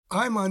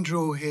I'm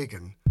Andrew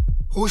O'Hagan,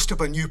 host of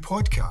a new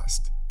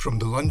podcast from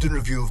the London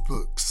Review of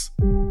Books.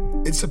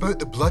 It's about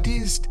the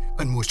bloodiest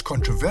and most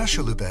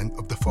controversial event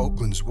of the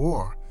Falklands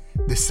War,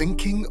 the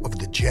sinking of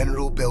the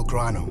General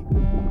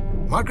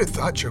Belgrano. Margaret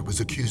Thatcher was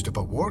accused of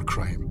a war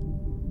crime.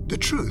 The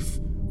truth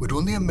would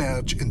only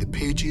emerge in the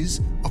pages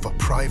of a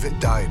private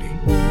diary.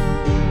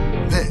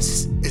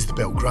 This is the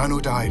Belgrano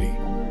Diary.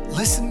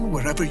 Listen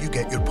wherever you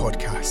get your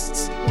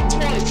podcasts.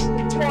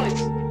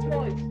 Twice.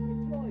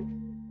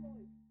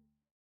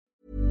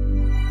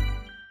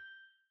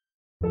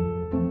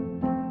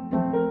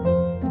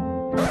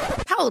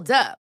 Hold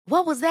up.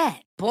 What was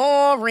that?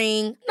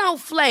 Boring. No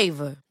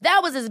flavor.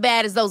 That was as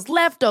bad as those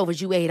leftovers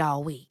you ate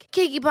all week.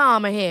 Keke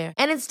Palmer here,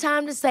 and it's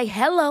time to say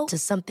hello to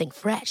something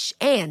fresh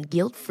and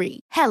guilt-free.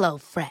 Hello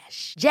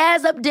Fresh.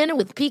 Jazz up dinner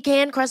with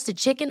pecan-crusted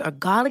chicken or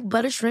garlic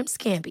butter shrimp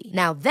scampi.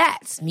 Now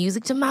that's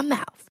music to my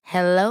mouth.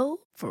 Hello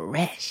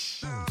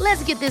Fresh.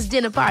 Let's get this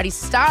dinner party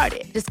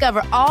started.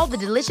 Discover all the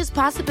delicious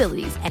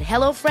possibilities at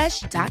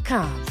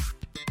hellofresh.com.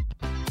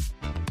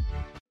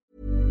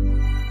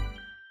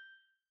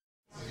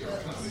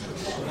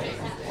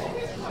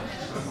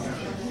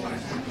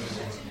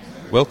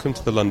 Welcome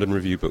to the London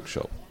Review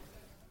Bookshop.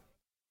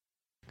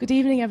 Good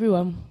evening,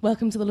 everyone.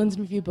 Welcome to the London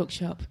Review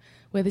Bookshop,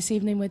 where this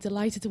evening we're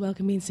delighted to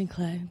welcome Ian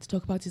Sinclair to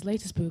talk about his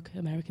latest book,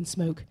 American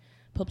Smoke,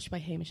 published by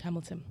Hamish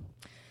Hamilton.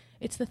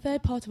 It's the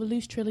third part of a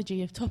loose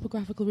trilogy of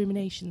topographical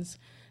ruminations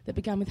that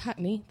began with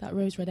Hackney, That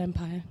Rose-Red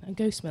Empire, and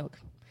Ghost Milk.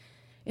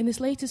 In this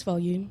latest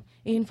volume,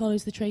 Ian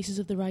follows the traces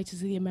of the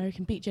writers of the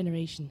American Beat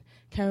generation,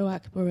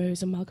 Kerouac,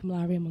 Burroughs and Malcolm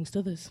Lowry, amongst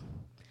others.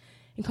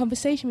 In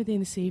conversation with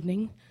Ian this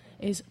evening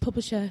is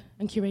publisher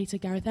and curator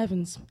Gareth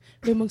Evans,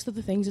 who, amongst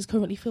other things, is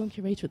currently film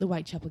curator at the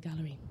Whitechapel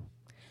Gallery.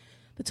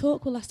 The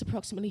talk will last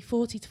approximately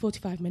 40 to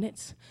 45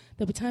 minutes.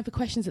 There'll be time for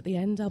questions at the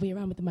end. I'll be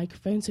around with the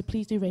microphone, so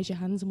please do raise your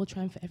hands and we'll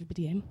try and fit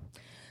everybody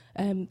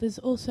in. There's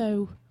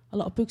also a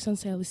lot of books on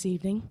sale this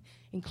evening,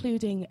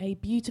 including a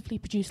beautifully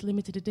produced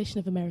limited edition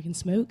of American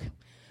Smoke.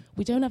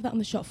 We don't have that on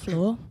the shop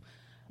floor,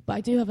 but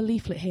I do have a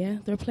leaflet here.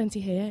 There are plenty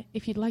here.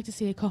 If you'd like to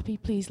see a copy,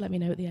 please let me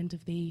know at the end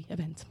of the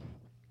event.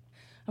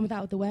 And with that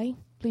out of the way,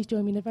 please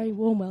join me in a very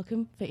warm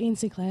welcome for Ian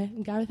Sinclair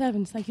and Gareth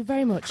Evans. Thank you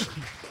very much.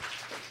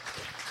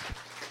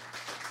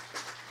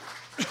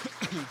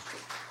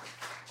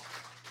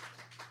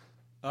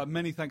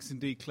 Many thanks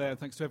indeed, Claire.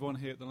 Thanks to everyone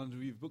here at the London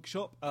Review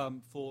Bookshop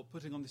for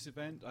putting on this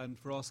event and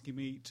for asking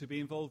me to be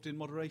involved in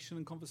moderation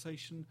and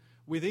conversation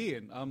with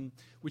Ian,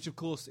 which, of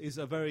course, is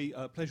a very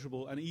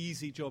pleasurable and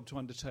easy job to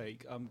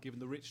undertake, given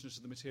the richness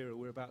of the material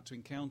we're about to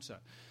encounter.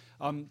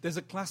 There's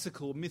a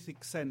classical,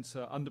 mythic sense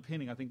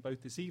underpinning, I think,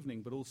 both this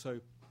evening, but also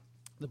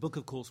the book,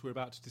 of course, we're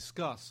about to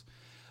discuss.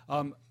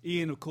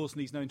 Ian, of course,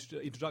 needs no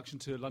introduction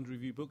to London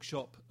Review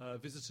Bookshop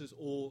visitors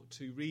or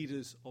to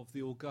readers of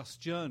the August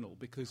Journal,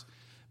 because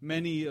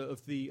many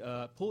of the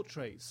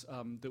portraits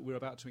that we're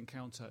about to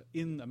encounter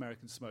in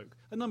American Smoke,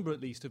 a number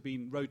at least, have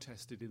been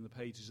road-tested in the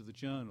pages of the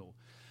Journal.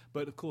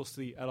 But, of course,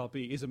 the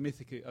LRB is a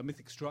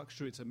mythic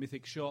structure. It's a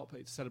mythic shop.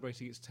 It's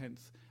celebrating its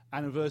 10th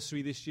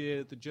anniversary this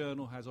year. The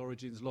Journal has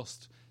origins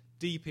lost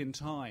deep in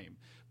time.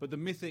 But the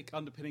mythic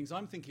underpinnings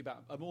I'm thinking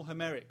about are more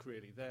Homeric,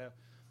 really.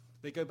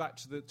 They go back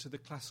to the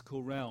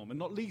classical realm, and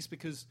not least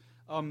because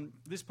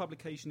this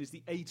publication is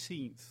the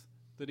 18th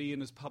that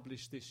Ian has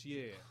published this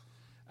year.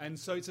 And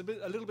so it's a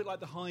little bit like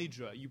the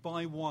Hydra. You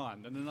buy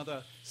one, and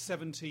another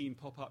 17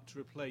 pop up to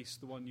replace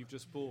the one you've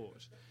just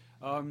bought.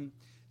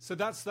 So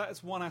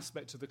that's one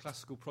aspect of the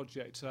classical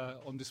project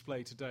on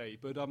display today.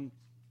 But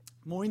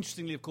more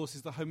interestingly, of course,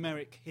 is the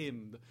Homeric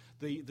hymn,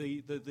 the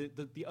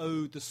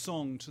ode, the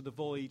song to the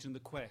voyage and the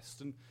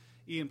quest. And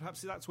Ian,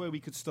 perhaps that's where we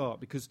could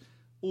start, because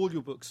all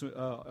your books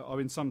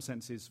are in some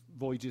senses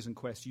voyages and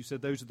quests. You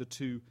said those are the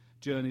two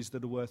journeys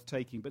that are worth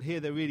taking. But here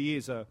there really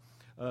is a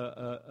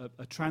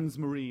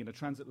transmarine, a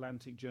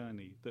transatlantic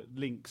journey that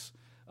links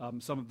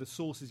some of the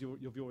sources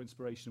of your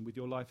inspiration with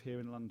your life here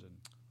in London.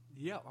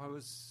 Yeah, I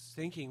was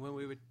thinking when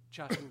we were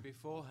chatting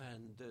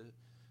beforehand,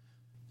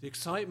 the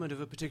excitement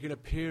of a particular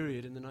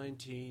period in the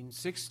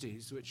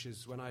 1960s, which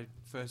is when I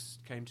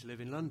first came to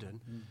live in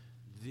London,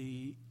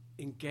 the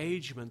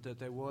engagement that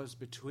there was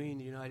between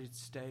the United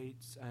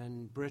States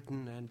and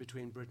Britain and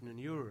between Britain and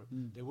Europe.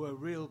 There were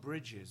real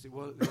bridges.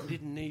 It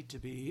didn't need to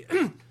be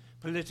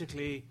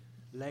politically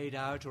laid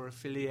out or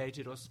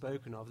affiliated or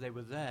spoken of. They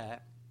were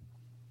there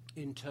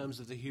in terms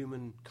of the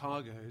human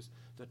cargoes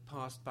that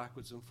passed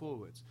backwards and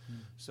forwards.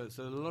 So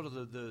a lot of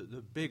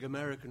the big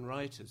American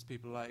writers,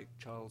 people like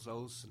Charles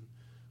Olson,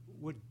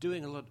 were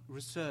doing a lot of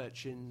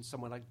research in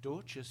somewhere like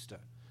Dorchester,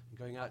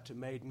 going out to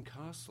Maiden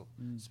Castle,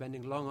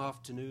 spending long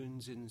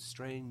afternoons in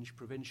strange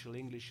provincial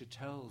English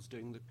hotels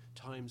doing the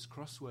Times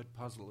crossword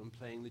puzzle and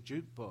playing the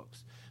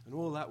jukebox. And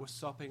all that was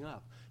sopping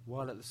up,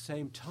 while at the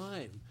same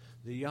time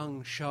the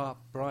young, sharp,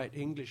 bright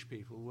English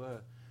people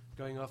were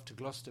going off to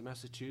Gloucester,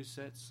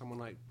 Massachusetts. Someone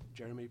like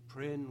Jeremy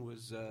Prynne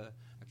was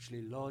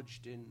actually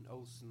lodged in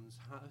Olson's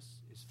house,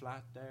 his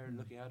flat there,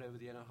 looking out over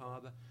the inner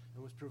harbour,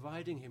 and was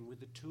providing him with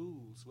the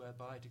tools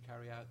whereby to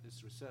carry out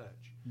this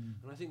research.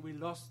 And I think we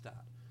lost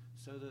that.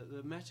 So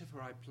the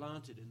metaphor I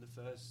planted in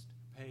the first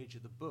page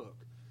of the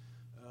book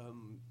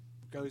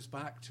goes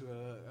back to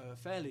a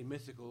fairly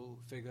mythical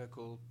figure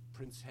called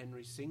Prince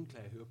Henry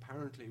Sinclair, who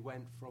apparently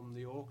went from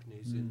the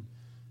Orkneys in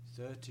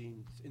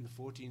the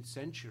 14th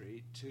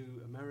century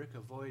to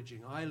America,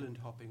 voyaging, island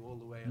hopping all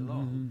the way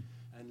along,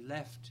 and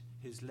left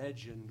his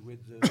legend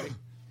with the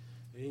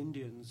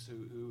Indians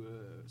who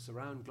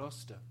surround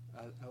Gloucester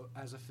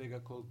as a figure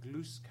called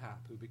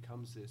Glooskap, who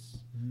becomes this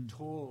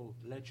tall,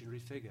 legendary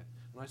figure.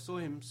 And I saw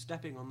him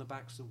stepping on the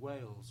backs of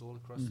whales all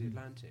across the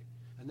Atlantic.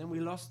 And then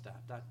we lost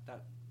that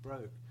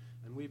broke.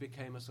 And we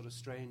became a sort of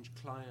strange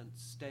client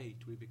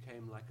state. We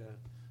became like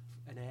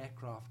an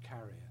aircraft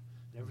carrier.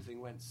 And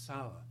everything went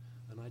sour.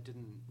 And I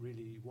didn't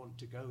really want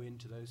to go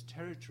into those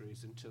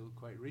territories until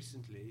quite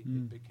recently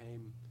it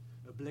became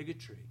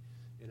obligatory,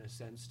 in a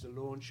sense, to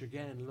launch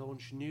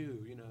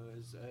new,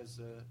 as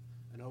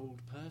an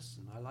old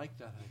person. I like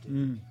that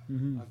idea.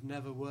 I've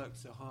never worked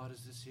so hard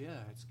as this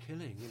year. It's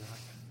killing,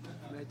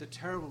 I made the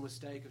terrible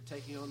mistake of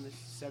taking on this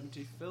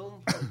 70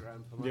 film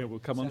program for my we'll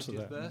come on to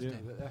that. birthday.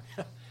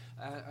 But,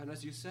 and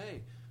as you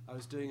say, I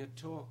was doing a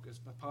talk as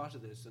a part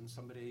of this, and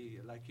somebody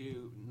like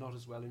you, not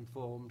as well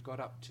informed, got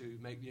up to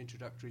make the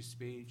introductory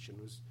speech and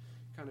was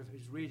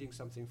reading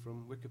something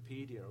from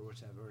Wikipedia or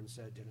whatever, and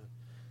said,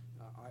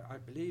 I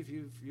believe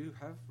you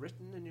have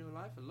written in your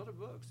life a lot of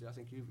books. I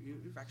think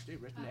you've actually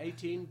written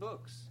 18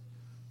 books.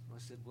 I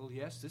said, well,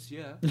 yes, this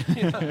year.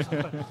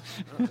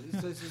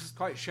 This is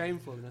quite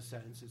shameful in a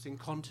sense. It's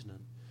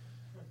incontinent.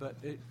 But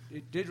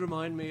it did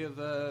remind me of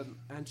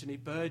Anthony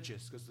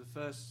Burgess,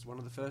 because one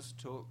of the first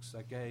talks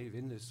I gave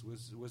in this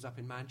was up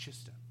in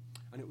Manchester.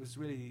 And it was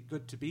really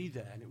good to be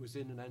there, and it was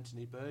in an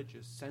Anthony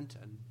Burgess centre.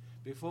 And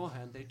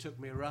beforehand, they took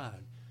me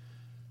around.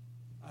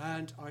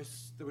 And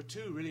there were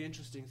two really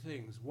interesting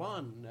things.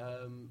 One,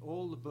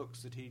 all the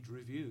books that he'd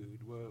reviewed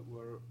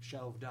were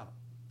shelved up.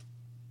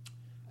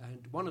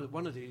 And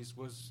one of these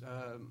was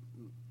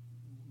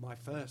my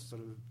first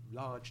sort of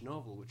large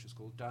novel, which was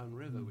called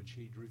Downriver, which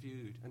he'd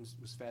reviewed and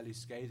was fairly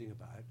scathing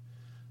about.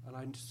 And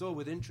I saw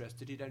with interest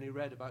that he'd only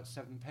read about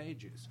 7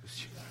 pages.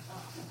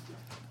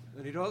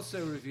 And he'd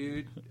also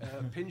reviewed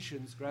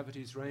Pynchon's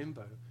Gravity's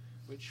Rainbow,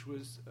 which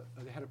was,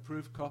 they had a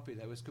proof copy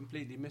that was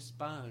completely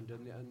misbound,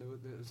 and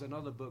there was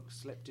another book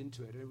slipped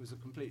into it, and it was a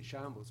complete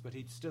shambles, but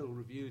he'd still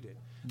reviewed it.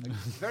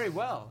 Very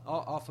well,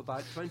 off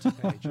about 20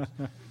 pages.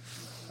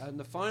 And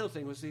the final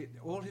thing was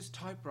all his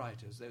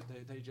typewriters.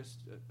 They just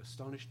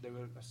astonished. There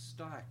were a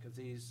stack of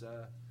these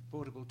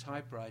portable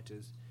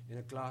typewriters in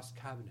a glass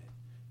cabinet.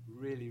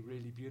 Really,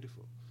 really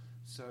beautiful.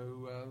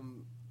 So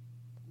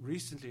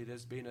recently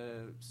there's been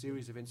a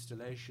series of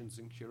installations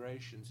and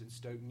curations in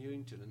Stoke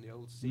Newington and the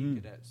old Sea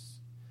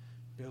Cadets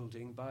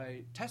building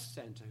by Test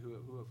Centre, who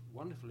are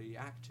wonderfully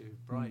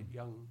active, bright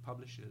young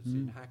publishers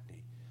in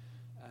Hackney.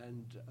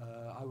 And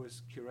I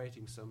was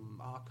curating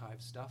some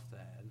archive stuff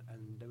there,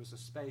 and there was a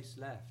space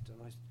left,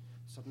 and I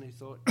suddenly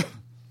thought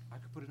I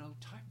could put an old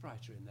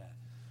typewriter in there.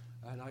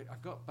 And I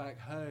got back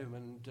home,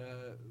 and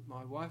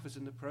my wife was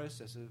in the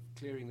process of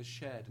clearing the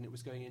shed, and it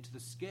was going into the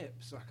skip,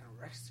 so I kind of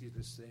rescued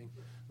this thing,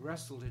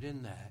 wrestled it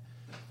in there,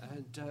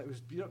 and it was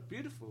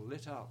beautiful,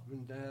 lit up.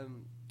 And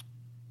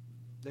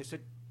they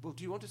said, well,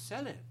 do you want to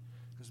sell it?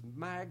 Because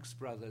Maggs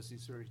Brothers,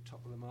 these very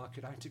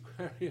top-of-the-market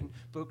antiquarian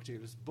book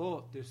dealers,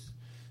 bought this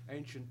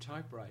ancient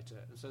typewriter,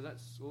 and so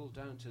that's all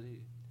down to the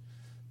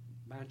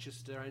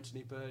Manchester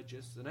Anthony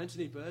Burgess. And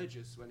Anthony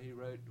Burgess, when he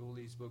wrote all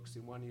these books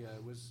in 1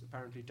 year, was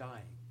apparently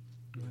dying.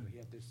 He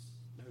had this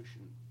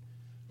notion,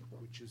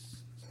 which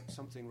is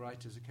something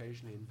writers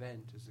occasionally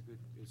invent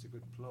as a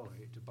good ploy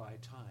to buy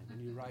time.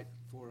 And you write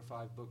 4 or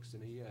 5 books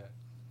in a year,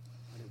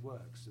 and it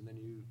works, and then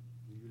you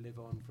live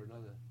on for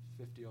another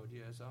 50-odd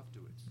years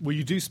afterwards. Well,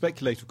 you do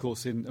speculate, of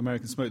course, in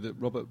American Smoke that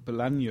Robert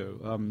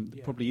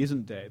Bolaño probably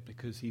isn't dead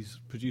because he's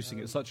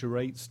producing at such a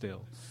rate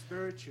still.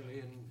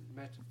 Spiritually and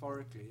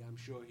metaphorically, I'm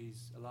sure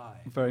he's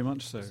alive. Very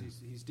much so.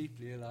 He's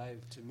deeply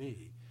alive to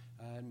me.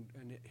 And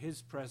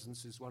his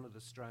presence is one of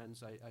the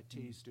strands I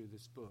tease through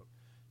this book,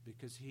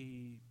 because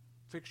he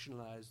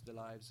fictionalized the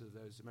lives of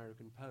those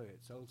American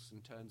poets.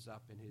 Olson turns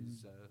up in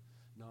his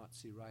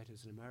Nazi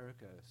Writers in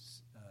America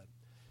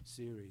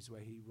series,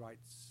 where he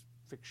writes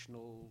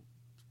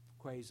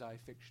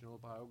quasi-fictional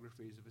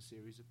biographies of a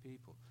series of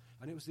people.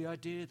 And it was the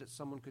idea that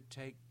someone could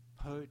take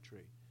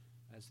poetry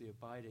as the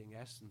abiding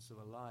essence of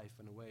a life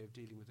and a way of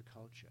dealing with the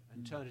culture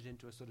and turn it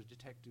into a sort of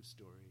detective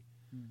story.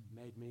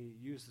 Made me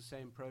use the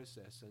same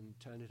process and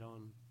turn it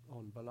on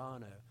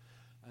Bolaño,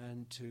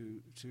 and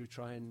to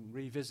try and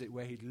revisit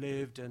where he'd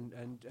lived,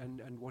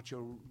 and what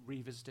you're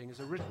revisiting is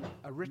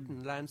a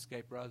written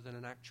landscape rather than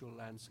an actual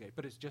landscape,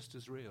 but it's just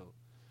as real.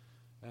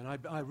 And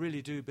I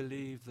really do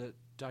believe that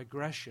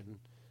digression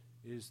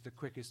is the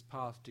quickest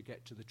path to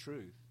get to the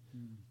truth.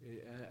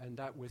 And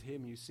that with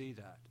him you see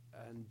that.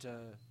 And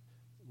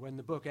when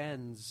the book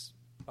ends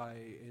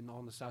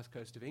on the south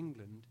coast of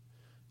England,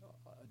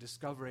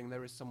 discovering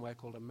there is somewhere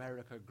called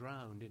America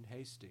Ground in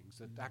Hastings,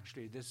 that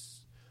actually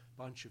this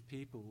bunch of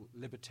people,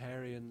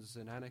 libertarians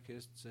and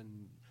anarchists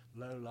and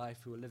low life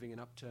who are living in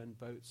upturned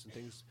boats and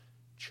things,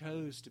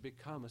 chose to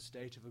become a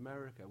state of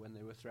America when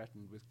they were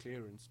threatened with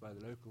clearance by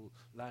the local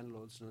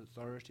landlords and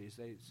authorities.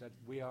 They said,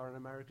 we are an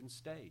American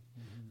state.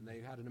 And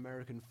they had an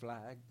American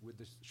flag with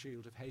the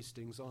shield of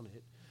Hastings on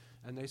it.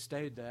 And they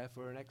stayed there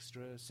for an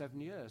extra 7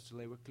 years till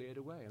they were cleared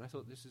away. And I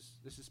thought, this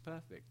is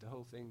perfect. The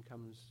whole thing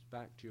comes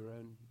back to your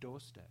own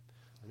doorstep.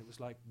 And it was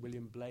like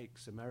William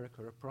Blake's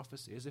America, a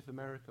Prophecy, as if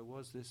America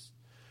was this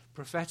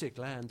prophetic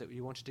land that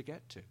you wanted to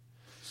get to.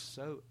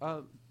 So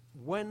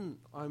when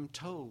I'm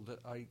told that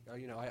I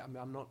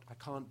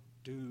can't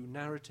do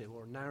narrative,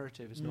 or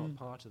narrative is not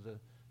part of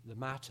the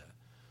matter,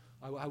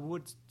 I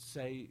would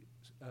say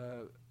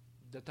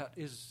that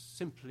is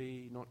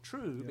simply not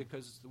true,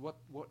 because what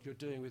you're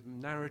doing with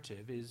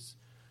narrative is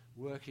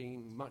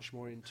working much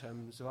more in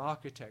terms of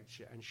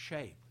architecture and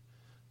shape,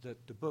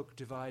 that the book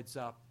divides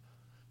up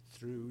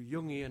through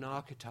Jungian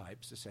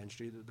archetypes,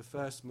 essentially. The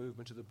first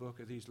movement of the book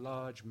are these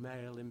large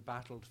male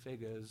embattled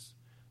figures,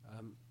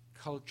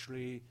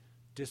 culturally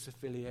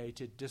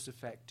disaffiliated,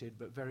 disaffected,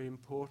 but very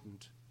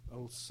important.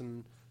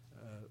 Ulsan,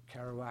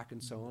 Kerouac,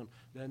 and so on.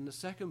 Then the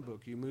second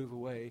book, you move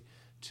away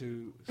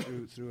through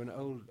an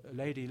old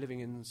lady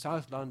living in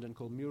South London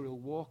called Muriel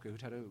Walker,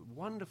 who'd had a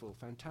wonderful,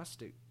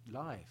 fantastic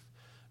life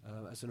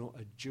as a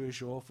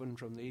Jewish orphan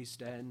from the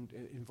East End,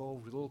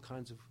 involved with all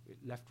kinds of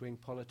left-wing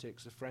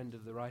politics, a friend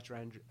of the writer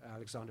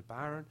Alexander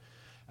Barron.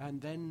 And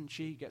then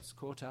she gets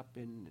caught up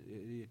in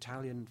the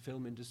Italian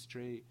film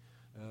industry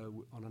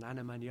on an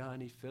Anna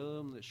Magnani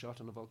film that's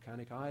shot on a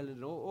volcanic island.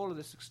 And all of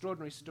this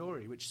extraordinary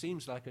story, which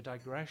seems like a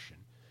digression,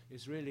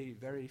 is really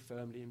very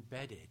firmly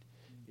embedded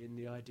in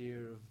the idea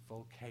of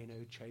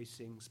volcano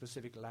chasing,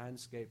 specific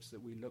landscapes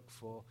that we look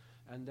for.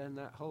 And then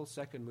that whole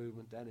second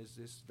movement then is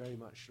this very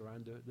much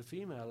around the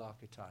female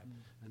archetype.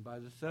 And by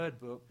the third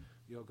book,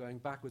 you're going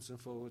backwards and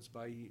forwards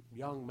by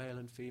young male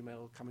and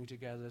female coming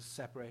together,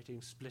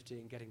 separating,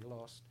 splitting, getting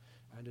lost.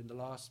 And in the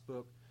last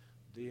book,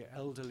 the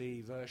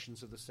elderly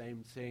versions of the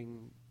same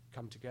thing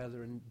come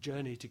together and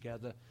journey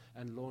together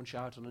and launch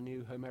out on a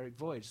new Homeric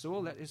voyage. So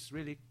all that is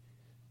really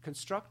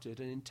constructed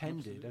and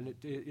intended.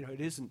 Absolutely. And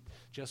it isn't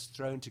just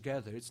thrown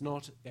together. It's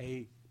not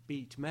a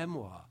beat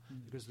memoir,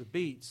 because the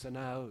Beats are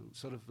now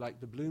sort of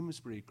like the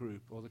Bloomsbury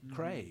Group or the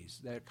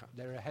Crays.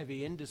 They're a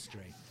heavy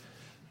industry.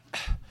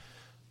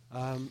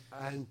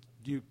 And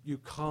you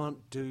can't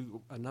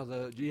do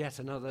yet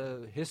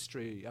another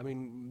history. I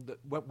mean,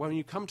 when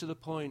you come to the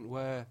point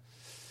where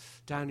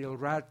Daniel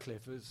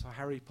Radcliffe, as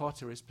Harry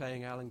Potter, is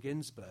playing Allen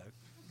Ginsberg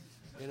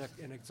in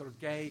a sort of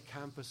gay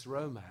campus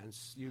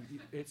romance,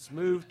 it's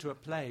moved to a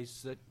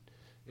place that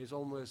is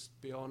almost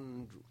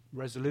beyond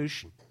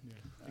resolution. Yeah,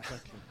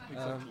 exactly.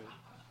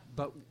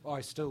 But I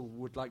still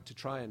would like to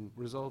try and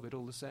resolve it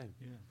all the same.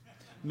 Yeah.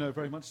 No,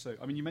 very much so.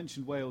 I mean, you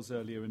mentioned Wales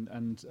earlier,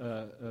 and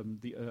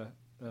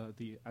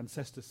the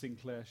ancestor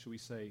Sinclair, shall we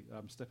say,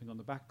 stepping on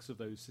the backs of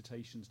those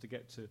cetaceans to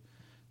get to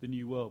the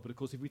New World. But of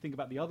course, if we think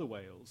about the other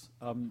Wales,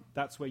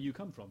 that's where you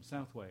come from,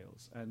 South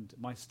Wales, and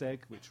Maesteg,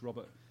 which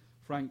Robert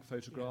Frank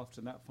photographed,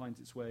 and that finds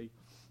its way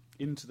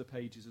into the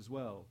pages as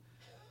well.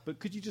 But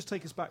could you just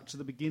take us back to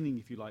the beginning,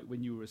 if you like,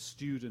 when you were a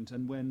student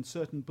and when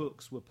certain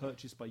books were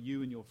purchased by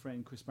you and your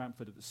friend Chris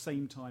Bamford at the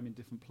same time in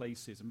different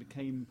places and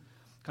became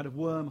kind of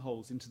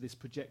wormholes into this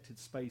projected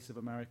space of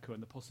America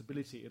and the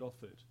possibility it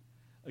offered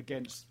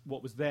against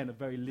what was then a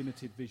very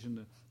limited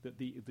vision that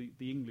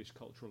the English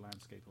cultural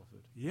landscape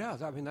offered? Yeah,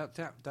 I mean,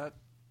 that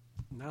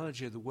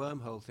analogy of the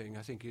wormhole thing,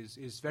 I think,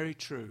 is very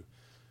true.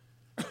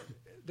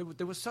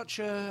 There was such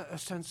a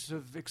sense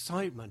of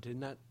excitement in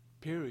that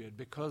period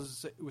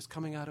because it was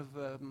coming out of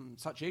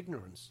such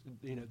ignorance.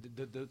 You know,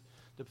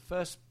 the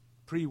first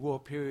pre-war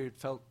period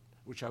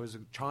which I was a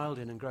child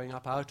in and growing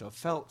up out of,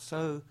 felt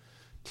so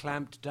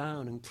clamped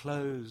down and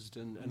closed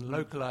and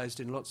localized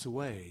in lots of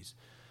ways.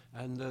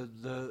 And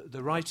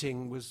the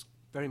writing was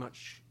very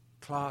much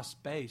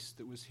class-based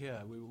that was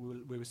here.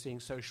 We were seeing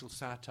social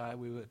satire.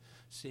 We were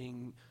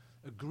seeing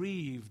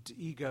aggrieved,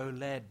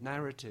 ego-led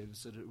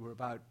narratives that were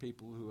about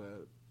people who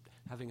were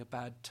having a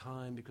bad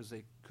time because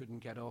they couldn't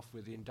get off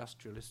with the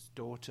industrialist's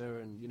daughter,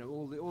 and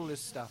all this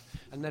stuff.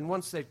 And then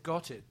once they'd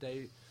got it,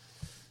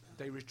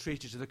 they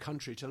retreated to the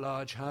country, to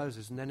large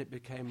houses, and then it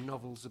became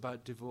novels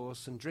about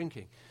divorce and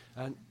drinking.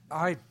 And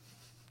I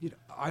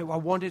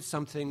wanted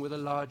something with a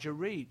larger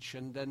reach,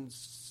 and then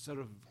sort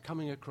of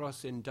coming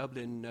across in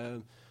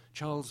Dublin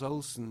Charles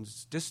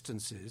Olson's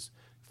Distances,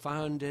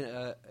 found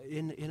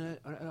in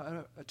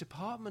a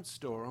department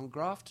store on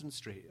Grafton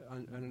Street,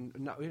 and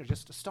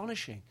just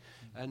astonishing.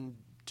 And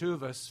two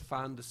of us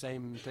found the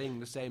same thing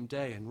the same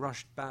day and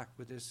rushed back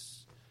with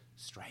this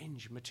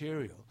strange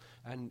material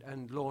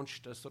and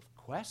launched a sort of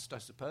quest, I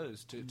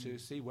suppose, to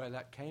see where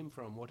that came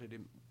from, what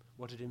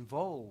it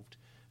involved,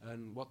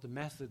 and what the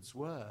methods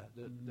were.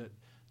 That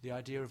the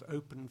idea of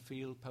open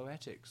field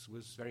poetics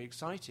was very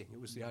exciting.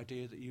 It was the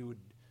idea that you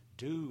would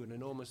do an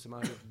enormous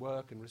amount of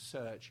work and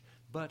research,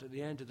 but at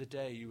the end of the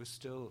day you were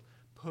still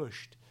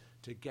pushed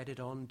to get it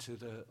onto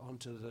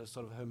the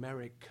sort of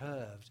Homeric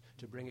curve,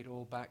 to bring it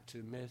all back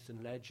to myth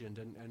and legend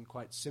and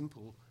quite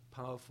simple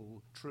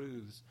powerful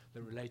truths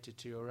that related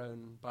to your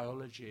own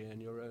biology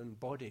and your own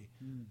body.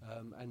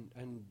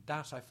 And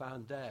that I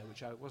found there,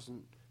 which I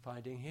wasn't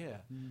finding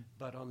here.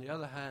 But on the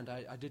other hand,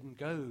 I didn't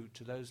go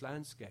to those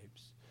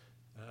landscapes.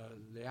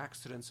 The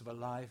accidents of a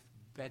life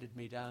bedded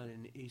me down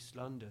in East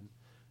London,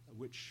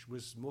 which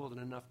was more than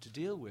enough to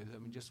deal with. I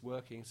mean, just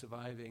working,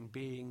 surviving,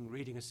 being,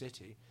 reading a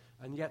city,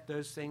 and yet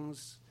those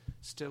things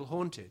still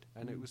haunted.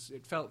 And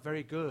it felt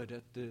very good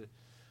at the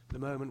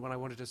moment when I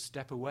wanted to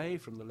step away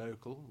from the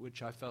local,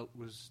 which I felt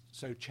was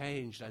so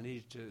changed, I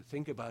needed to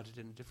think about it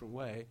in a different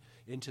way,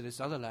 into this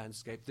other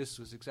landscape. This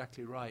was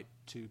exactly right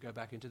to go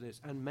back into this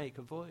and make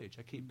a voyage.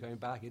 I keep going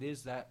back. It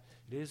is that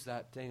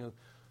thing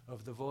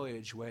of the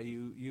voyage where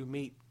you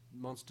meet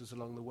monsters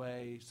along the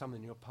way, some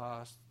in your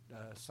past,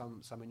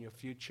 some in your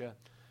future.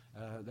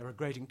 There are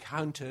great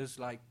encounters,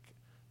 like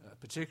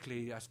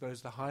particularly, I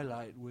suppose, the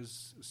highlight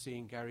was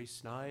seeing Gary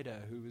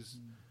Snyder, who was,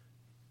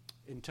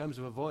 in terms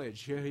of a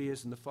voyage, here he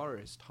is in the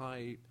forest,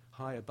 high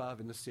above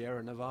in the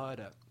Sierra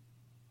Nevada,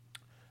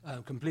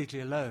 completely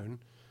alone,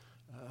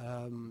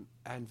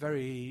 and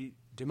very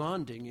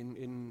demanding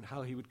in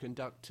how he would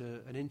conduct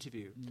an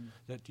interview,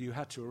 that you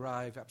had to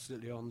arrive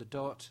absolutely on the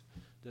dot,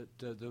 that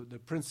the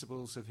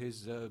principles of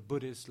his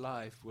Buddhist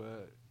life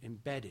were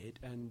embedded,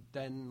 and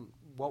then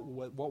what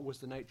was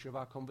the nature of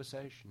our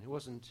conversation? It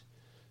wasn't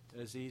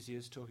as easy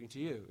as talking to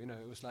you. You know,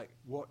 it was like,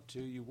 what do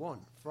you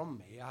want from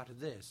me out of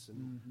this?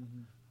 And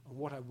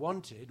what I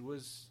wanted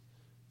was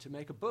to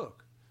make a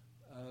book.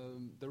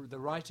 The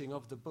writing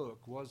of the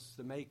book was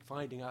the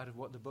finding out of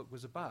what the book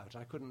was about.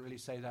 I couldn't really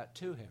say that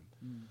to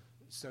him.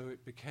 So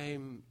it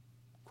became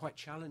quite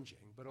challenging,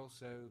 but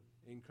also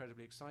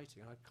incredibly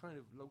exciting.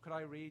 Could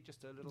I read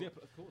just a little? Yeah,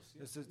 of course.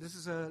 Yeah. This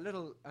is a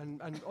little,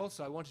 and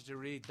also I wanted to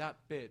read that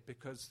bit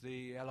because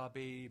the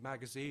LRB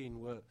magazine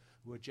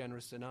were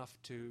generous enough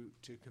to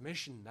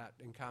commission that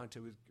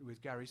encounter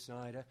with Gary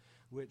Snyder,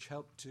 which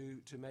helped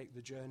to make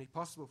the journey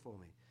possible for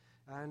me.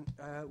 And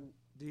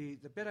the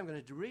bit I'm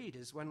going to read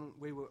is when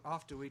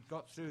after we'd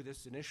got through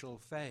this initial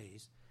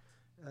phase,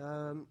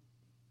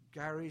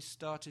 Gary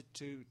started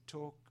to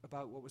talk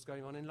about what was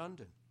going on in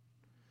London.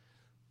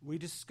 We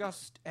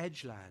discussed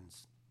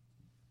edgelands.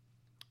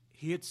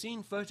 He had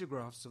seen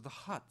photographs of the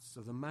huts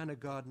of the Manor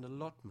Garden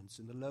allotments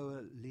in the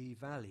lower Lee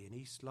Valley in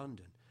East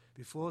London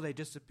before they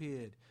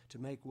disappeared to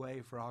make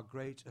way for our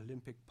great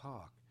Olympic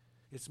Park.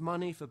 It's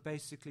money for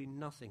basically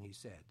nothing, he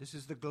said. This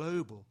is the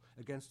global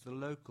against the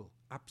local,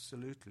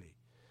 absolutely.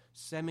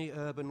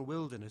 Semi-urban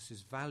wilderness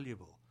is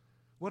valuable.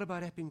 What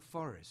about Epping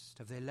Forest?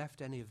 Have they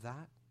left any of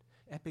that?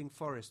 Epping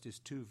Forest is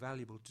too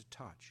valuable to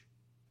touch.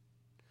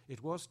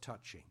 It was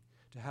touching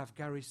to have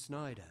Gary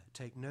Snyder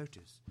take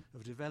notice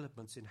of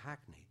developments in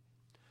Hackney,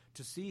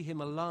 to see him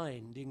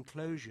align the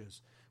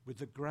enclosures with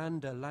the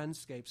grander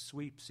landscape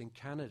sweeps in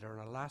Canada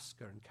and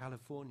Alaska and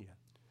California.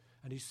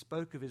 And he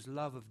spoke of his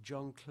love of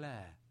John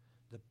Clare,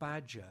 The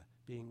Badger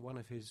being one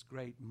of his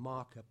great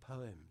marker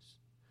poems.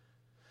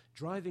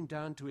 Driving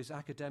down to his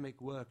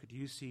academic work at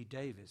UC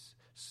Davis,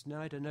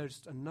 Snyder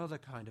noticed another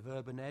kind of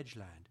urban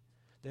edgeland.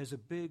 There's a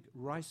big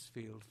rice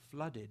field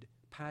flooded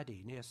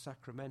paddy near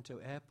Sacramento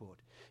Airport.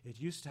 It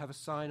used to have a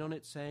sign on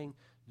it saying,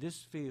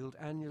 "This field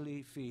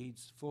annually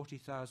feeds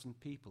 40,000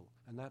 people,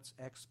 and that's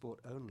export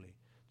only.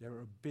 There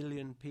are 1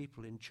 billion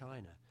people in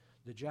China.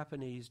 The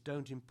Japanese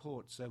don't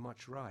import so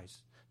much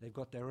rice. They've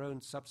got their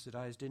own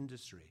subsidized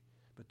industry,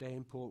 but they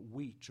import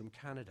wheat from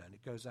Canada, and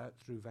it goes out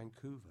through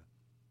Vancouver."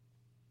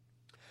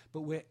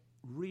 But we're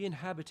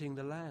re-inhabiting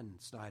the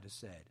land, Snyder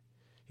said,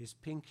 his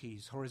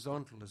pinkies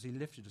horizontal as he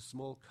lifted a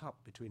small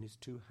cup between his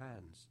two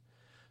hands.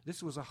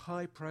 This was a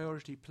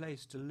high-priority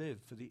place to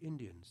live for the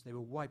Indians. They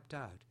were wiped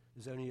out.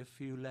 There's only a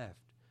few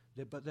left.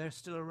 But they're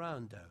still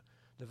around, though.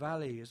 The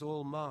valley is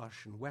all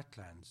marsh and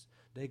wetlands.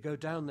 They go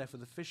down there for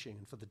the fishing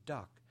and for the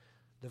duck.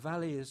 The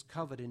valley is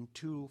covered in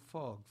tulle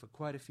fog for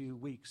quite a few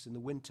weeks in the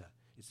winter.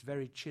 It's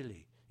very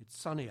chilly. It's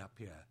sunny up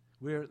here.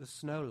 We're at the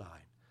snow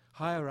line.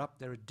 Higher up,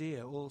 there are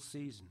deer all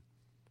season.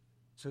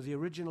 So the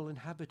original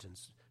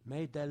inhabitants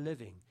made their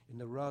living in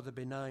the rather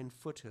benign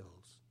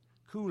foothills.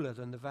 Cooler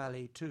than the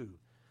valley, too.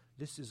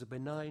 This is a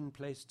benign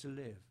place to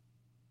live.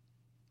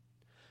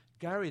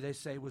 Gary, they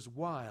say, was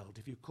wild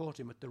if you caught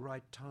him at the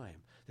right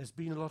time. There's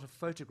been a lot of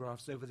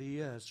photographs over the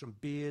years, from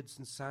beards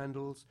and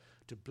sandals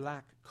to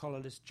black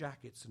collarless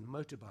jackets and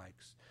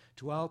motorbikes,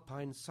 to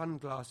alpine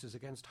sunglasses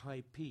against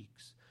high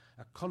peaks,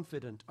 a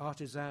confident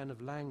artisan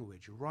of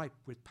language ripe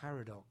with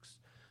paradox,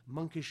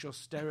 monkish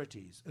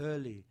austerities,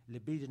 early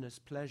libidinous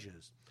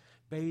pleasures,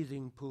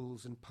 bathing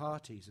pools and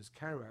parties, as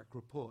Kerouac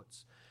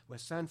reports, where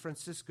San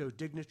Francisco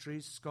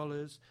dignitaries,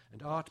 scholars,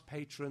 and art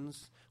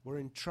patrons were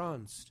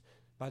entranced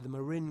by the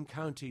Marin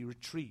County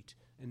retreat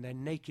in their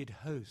naked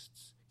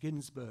hosts,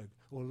 Ginsberg,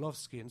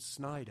 Orlovsky, and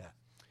Snyder.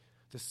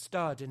 The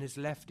stud in his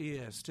left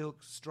ear still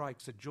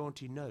strikes a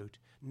jaunty note,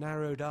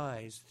 narrowed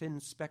eyes, thin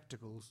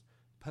spectacles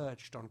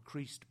perched on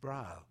creased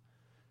brow.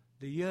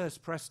 The ears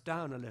pressed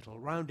down a little,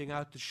 rounding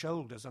out the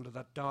shoulders under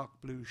that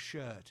dark blue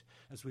shirt,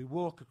 as we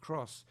walk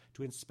across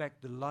to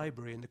inspect the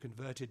library in the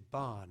converted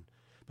barn.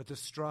 But the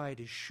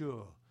stride is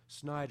sure,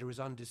 Snyder is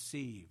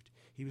undeceived.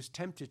 He was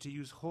tempted to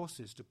use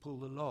horses to pull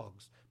the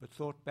logs, but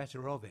thought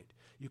better of it.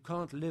 You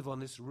can't live on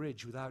this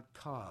ridge without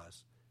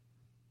cars.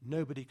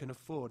 Nobody can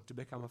afford to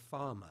become a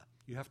farmer.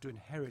 You have to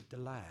inherit the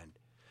land.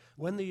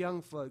 When the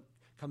young folk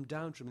come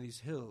down from these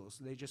hills,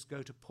 they just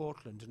go to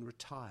Portland and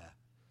retire.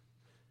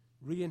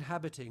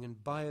 Re-inhabiting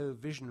and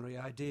bio-visionary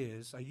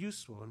ideas are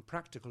useful and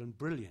practical and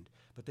brilliant,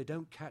 but they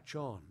don't catch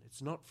on.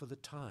 It's not for the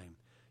time.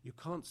 You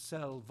can't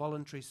sell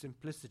voluntary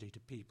simplicity to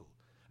people,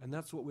 and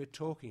that's what we're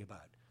talking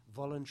about,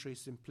 voluntary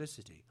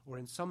simplicity, or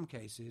in some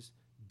cases,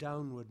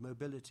 downward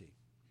mobility.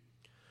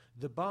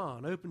 The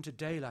barn, open to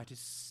daylight, is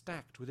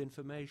stacked with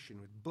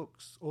information, with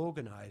books,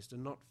 organised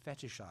and not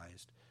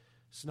fetishized.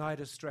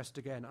 Snyder stressed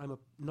again, I'm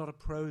not a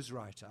prose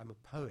writer, I'm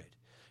a poet.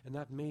 And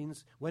that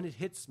means when it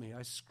hits me,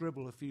 I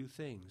scribble a few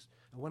things.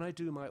 And when I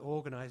do my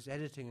organised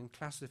editing and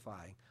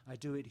classifying, I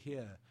do it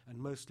here, and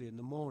mostly in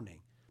the morning,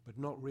 but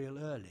not real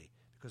early,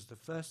 because the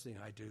first thing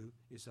I do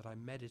is that I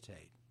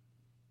meditate.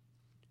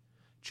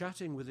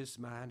 Chatting with this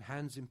man,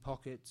 hands in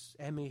pockets,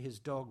 Emmy, his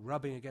dog,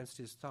 rubbing against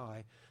his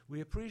thigh,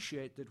 we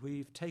appreciate that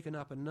we've taken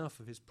up enough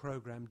of his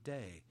programmed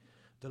day.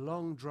 The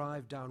long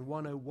drive down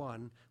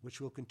 101,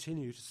 which will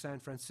continue to San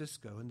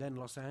Francisco and then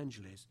Los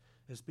Angeles,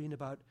 has been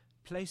about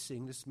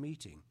placing this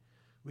meeting.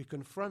 We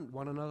confront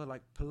one another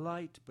like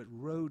polite but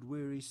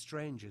road-weary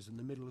strangers in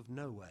the middle of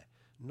nowhere,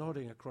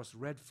 nodding across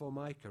red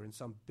formica in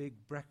some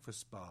big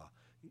breakfast bar,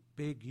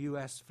 big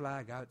U.S.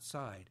 flag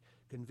outside,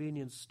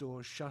 convenience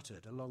stores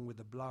shuttered along with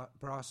the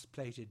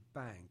brass-plated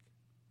bank.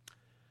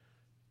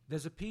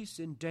 There's a piece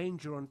in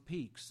Danger on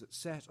Peaks that's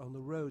set on the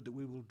road that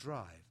we will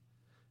drive.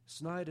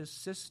 Snyder's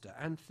sister,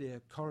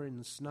 Anthea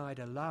Corinne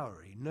Snyder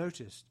Lowry,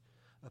 noticed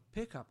a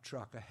pickup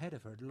truck ahead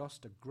of her had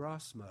lost a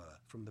grass mower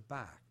from the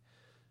back.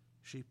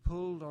 She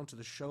pulled onto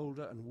the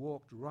shoulder and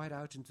walked right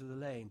out into the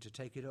lane to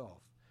take it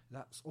off.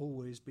 That's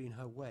always been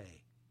her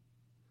way.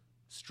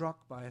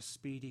 Struck by a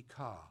speedy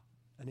car,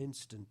 an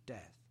instant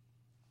death.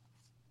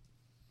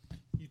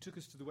 You took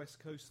us to the West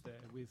Coast there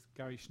with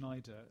Gary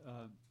Snyder,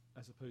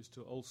 as opposed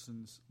to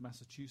Olson's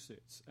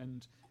Massachusetts.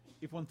 And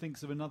if one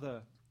thinks of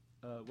another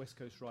West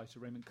Coast writer,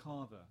 Raymond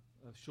Carver,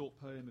 a short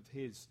poem of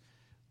his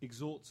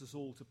exhorts us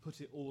all to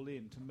put it all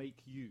in, to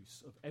make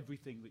use of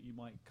everything that you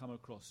might come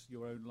across,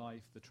 your own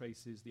life, the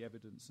traces, the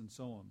evidence, and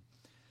so on.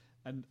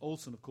 And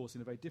Olson, of course,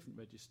 in a very different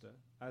register,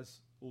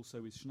 as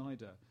also is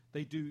Snyder.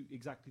 They do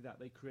exactly that.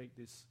 They create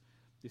this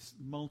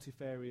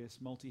multifarious,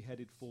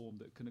 multi-headed form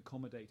that can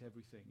accommodate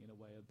everything in a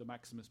way. The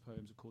Maximus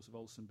poems, of course, of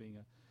Olson being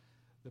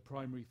the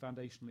primary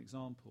foundational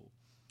example.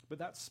 But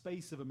that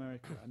space of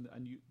America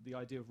and the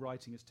idea of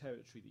writing as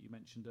territory that you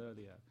mentioned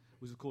earlier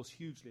was, of course,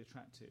 hugely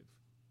attractive,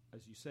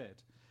 as you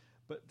said.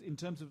 But in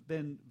terms of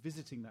then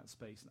visiting that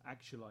space and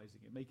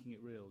actualising it, making it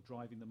real,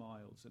 driving the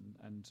miles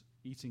and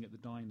eating at the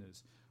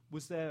diners,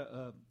 was there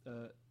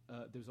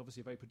was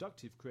obviously a very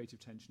productive creative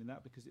tension in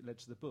that because it led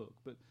to the book.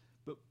 But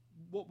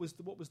what was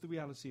the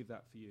reality of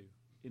that for you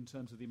in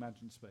terms of the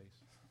imagined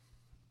space?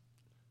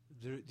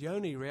 The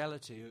only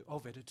reality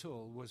of it at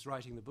all was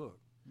writing the book.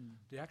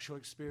 The actual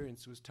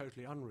experience was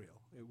totally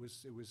unreal. It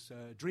was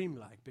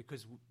dreamlike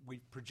because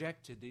we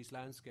projected these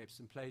landscapes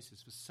and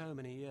places for so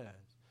many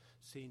years,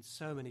 seen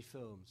so many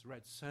films,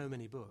 read so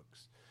many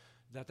books,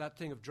 that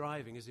thing of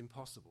driving is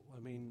impossible. I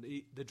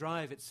mean, the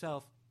drive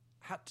itself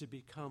had to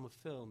become a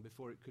film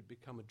before it could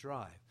become a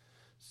drive.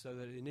 So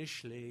that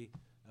initially,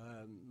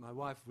 my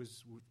wife would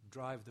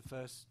drive the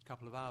first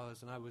couple of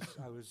hours, and I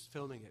was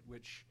filming it,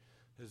 which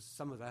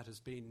some of that has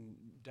been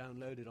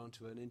downloaded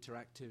onto an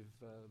interactive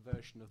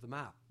version of the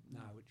map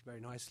now, which very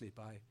nicely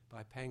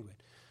by Penguin.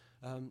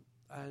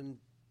 And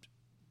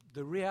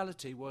the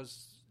reality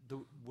was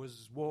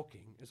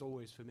walking, as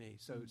always for me.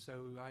 So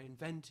I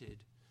invented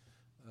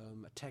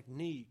a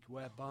technique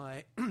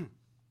whereby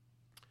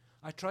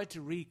I tried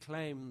to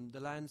reclaim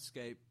the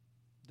landscape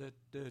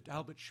that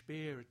Albert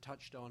Speer had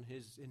touched on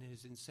in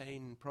his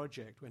insane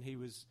project when he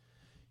was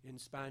in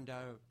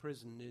Spandau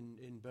prison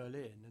in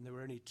Berlin, and there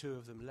were only 2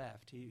 of them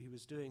left. He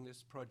was doing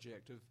this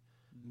project of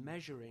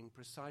measuring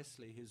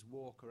precisely his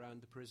walk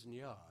around the prison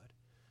yard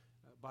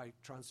by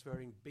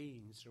transferring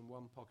beans from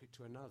one pocket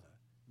to another,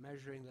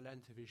 measuring the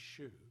length of his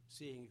shoe,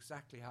 seeing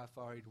exactly how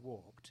far he'd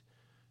walked,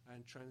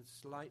 and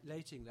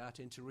translating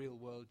that into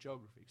real-world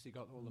geography, because he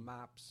got all the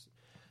maps,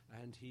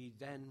 and he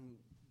then,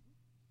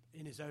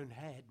 in his own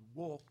head,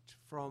 walked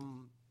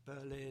from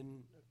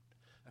Berlin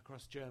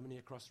across Germany,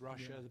 across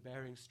Russia, the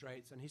Bering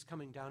Straits, and he's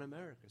coming down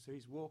America. So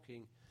he's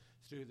walking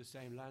through the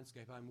same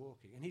landscape I'm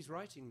walking. And he's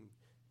writing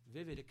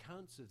vivid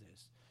accounts of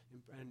this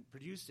and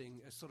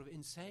producing a sort of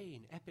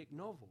insane, epic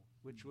novel,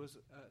 which was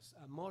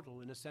a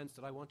model in a sense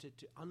that I wanted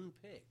to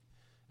unpick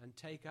and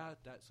take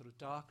out that sort of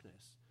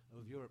darkness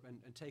of Europe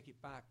and take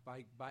it back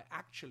by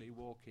actually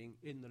walking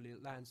in the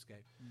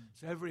landscape.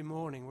 So every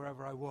morning,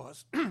 wherever I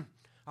was,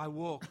 I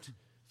walked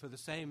for the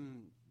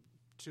same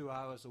 2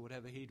 hours or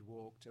whatever he'd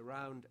walked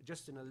around,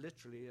 just in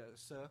literally a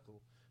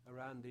circle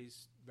around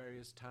these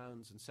various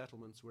towns and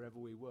settlements wherever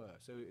we were.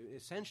 So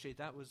essentially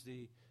that was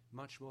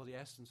much more the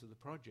essence of the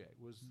project,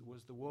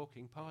 was the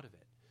walking part of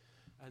it.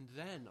 And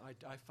then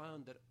I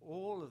found that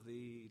all of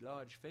the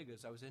large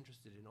figures I was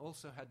interested in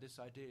also had this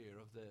idea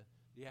of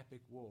the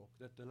epic walk,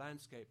 that the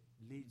landscape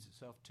leads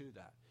itself to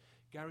that.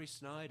 Gary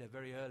Snyder,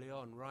 very early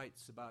on,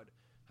 writes about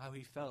how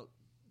he felt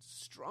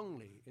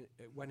strongly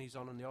when he's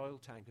on the oil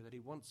tanker that he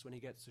wants, when he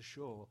gets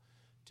ashore,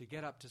 to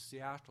get up to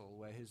Seattle,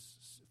 where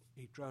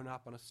he'd grown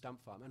up on a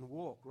stump farm, and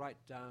walk right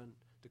down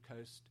the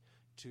coast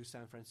to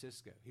San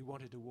Francisco. He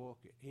wanted to walk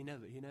it. He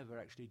never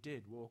actually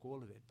did walk all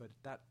of it, but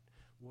that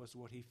was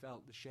what he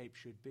felt the shape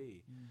should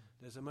be.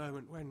 There's a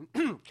moment when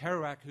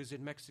Kerouac, who's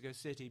in Mexico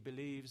City,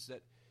 believes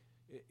that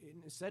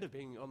instead of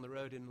being on the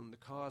road in the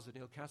cars at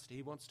Neal Cassady,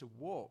 he wants to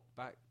walk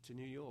back to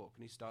New York,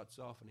 and he starts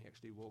off and he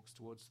actually walks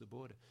towards the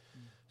border.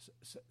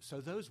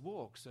 So those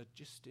walks are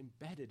just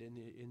embedded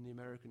in the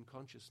American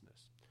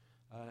consciousness.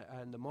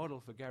 And the model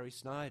for Gary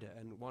Snyder,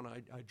 and one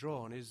I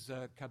draw on, is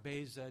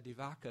Cabeza de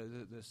Vaca,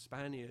 the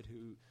Spaniard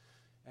who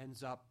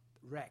ends up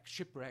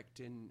shipwrecked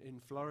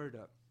in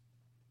Florida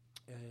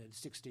in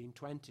the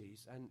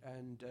 1620s,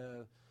 and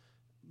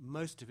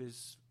most of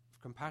his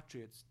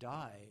compatriots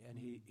die, and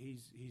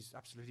he's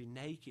absolutely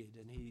naked,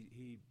 and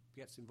he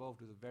gets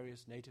involved with the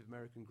various Native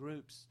American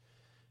groups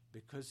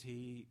because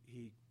he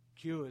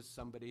cures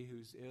somebody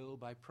who's ill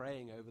by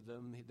praying over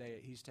them.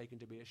 He's taken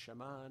to be a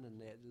shaman,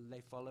 and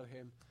they follow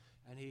him,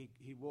 and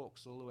he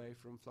walks all the way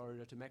from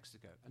Florida to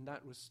Mexico. And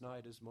that was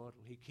Snyder's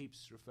model. He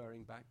keeps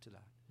referring back to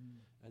that.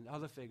 And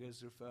other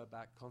figures refer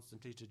back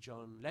constantly to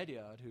John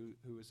Ledyard,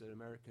 who was an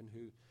American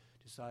who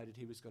decided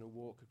he was going to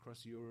walk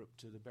across Europe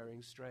to the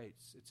Bering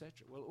Straits,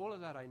 etc. Well, all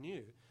of that I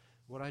knew.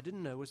 What I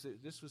didn't know was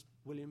that this was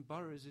William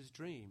Burroughs'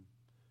 dream,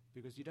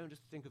 because you don't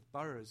just think of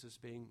Burroughs as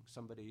being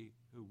somebody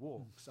who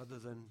walks, other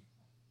than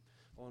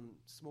on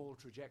small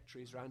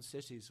trajectories around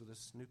cities with a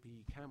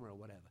Snoopy camera or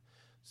whatever.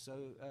 So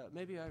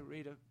maybe I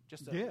read a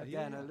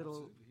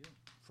little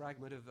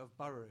fragment of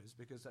Burroughs,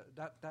 because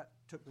that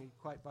took me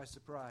quite by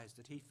surprise,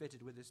 that he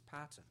fitted with this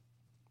pattern.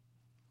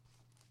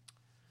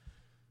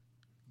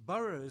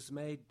 Burroughs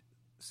made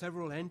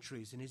several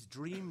entries in his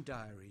dream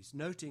diaries,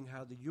 noting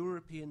how the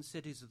European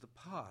cities of the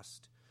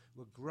past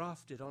were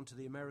grafted onto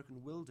the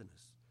American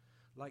wilderness.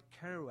 Like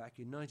Kerouac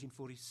in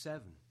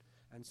 1947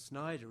 and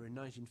Snyder in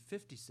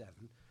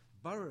 1957,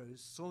 Burroughs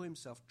saw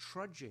himself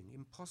trudging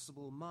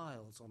impossible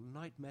miles on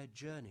nightmare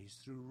journeys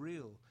through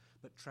real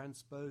but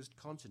transposed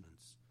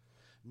continents.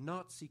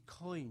 Nazi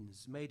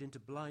coins made into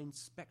blind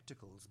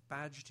spectacles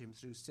badged him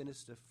through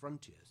sinister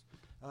frontiers.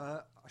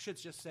 I should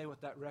just say what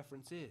that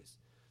reference is.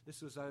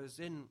 I was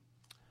in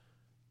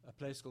a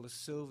place called the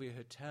Sylvia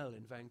Hotel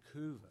in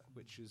Vancouver,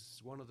 which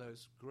is one of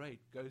those great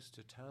ghost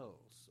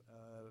hotels,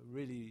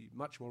 really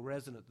much more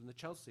resonant than the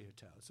Chelsea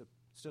Hotel. It's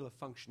still a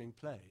functioning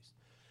place.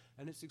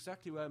 And it's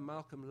exactly where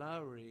Malcolm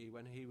Lowry,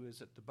 when he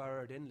was at the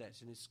Burrard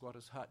Inlet in his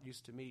squatter's hut,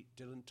 used to meet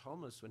Dylan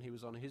Thomas when he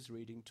was on his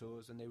reading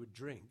tours, and they would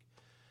drink.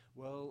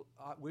 Well,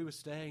 we were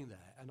staying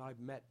there, and I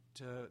met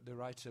the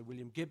writer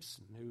William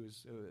Gibson, who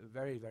was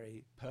very,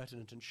 very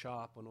pertinent and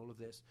sharp on all of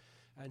this.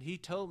 And he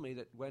told me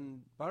that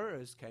when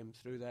Burroughs came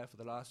through there for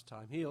the last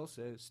time, he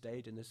also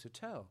stayed in this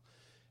hotel.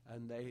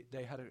 And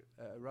they had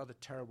a rather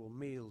terrible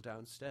meal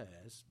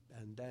downstairs,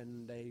 and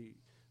then they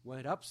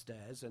went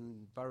upstairs,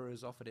 and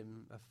Burroughs offered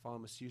him a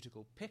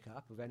pharmaceutical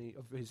pickup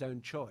of his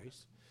own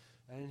choice.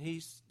 And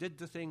he did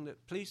the thing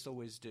that police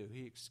always do.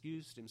 He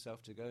excused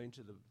himself to go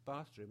into the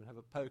bathroom and have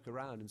a poke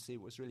around and see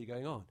what was really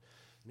going on.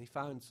 And he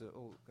found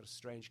got a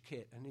strange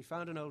kit. And he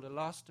found an old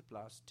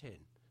Elastoplast tin,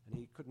 and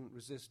he couldn't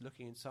resist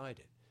looking inside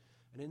it.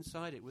 And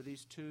inside it were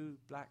these 2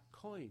 black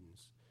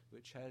coins,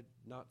 which had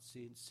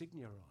Nazi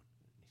insignia on.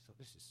 And he thought,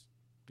 this is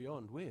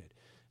beyond weird.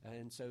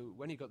 And so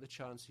when he got the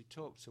chance, he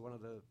talked to one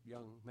of the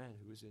young men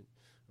who was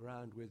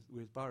around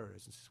with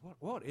Burroughs and says,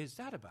 what is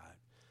that about?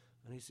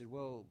 And he said,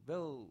 well,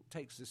 Bill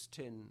takes this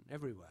tin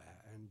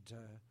everywhere, and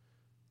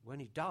when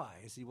he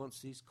dies, he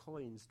wants these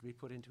coins to be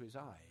put into his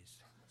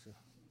eyes. So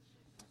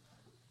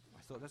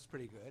I thought, that's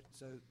pretty good.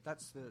 So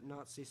that's the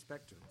Nazi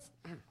spectrums.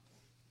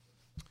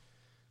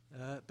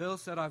 Bill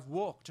said, I've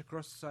walked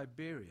across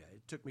Siberia.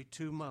 It took me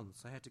 2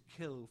 months. I had to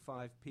kill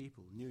 5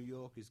 people. New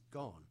York is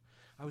gone.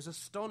 I was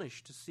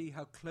astonished to see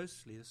how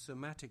closely the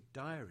somatic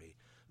diary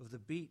of the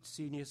beat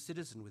senior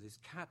citizen with his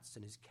cats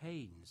and his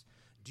canes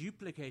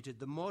duplicated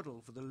the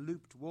model for the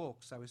looped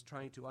walks I was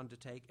trying to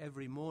undertake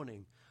every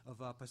morning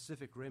of our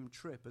Pacific Rim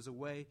trip as a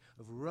way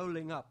of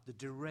rolling up the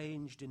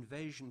deranged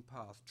invasion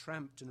path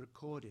tramped and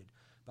recorded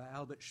by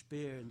Albert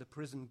Speer in the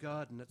prison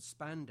garden at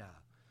Spandau.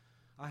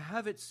 I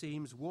have, it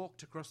seems,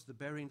 walked across the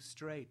Bering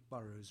Strait,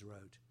 Burroughs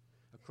wrote,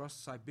 across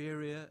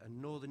Siberia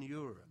and northern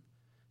Europe.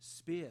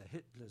 Speer,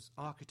 Hitler's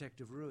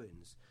architect of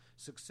ruins,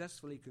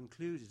 successfully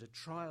concluded a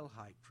trial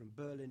hike from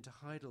Berlin to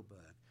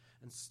Heidelberg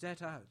and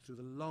set out through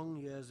the long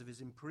years of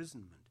his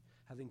imprisonment,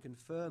 having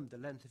confirmed the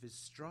length of his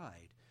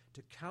stride,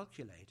 to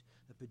calculate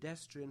the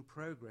pedestrian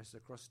progress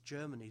across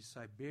Germany,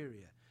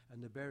 Siberia,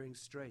 and the Bering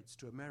Straits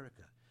to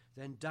America,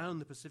 then down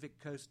the Pacific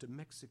coast to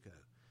Mexico,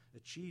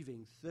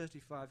 achieving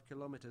 35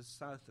 kilometers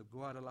south of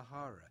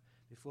Guadalajara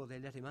before they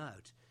let him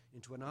out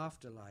into an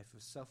afterlife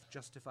of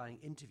self-justifying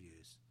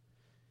interviews.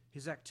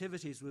 His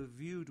activities were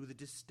viewed with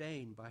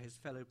disdain by his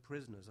fellow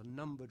prisoners, a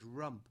numbered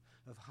rump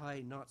of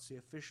high Nazi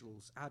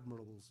officials,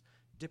 admirals,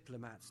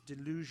 diplomats,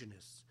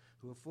 delusionists,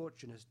 who were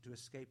fortunate to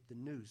escape the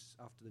noose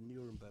after the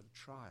Nuremberg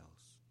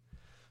trials.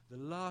 The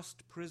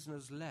last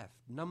prisoners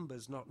left,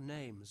 numbers not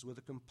names, with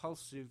a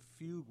compulsive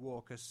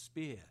fugue-walker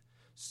Speer,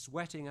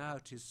 sweating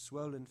out his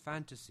swollen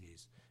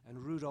fantasies,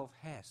 and Rudolf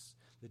Hess,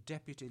 the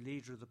deputy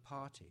leader of the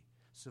party,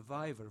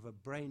 survivor of a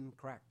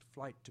brain-cracked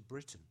flight to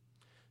Britain.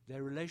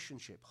 Their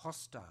relationship,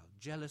 hostile,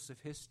 jealous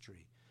of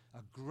history, a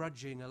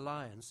grudging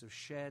alliance of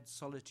shared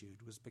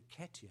solitude, was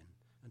Beckettian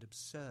and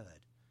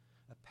absurd.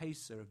 A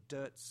pacer of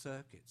dirt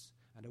circuits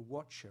and a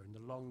watcher in the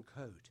long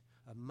coat,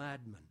 a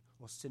madman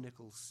or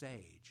cynical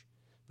sage.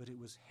 But it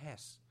was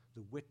Hess,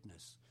 the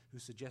witness, who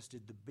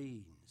suggested the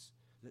beans,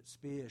 that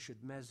Speer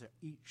should measure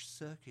each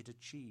circuit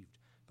achieved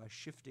by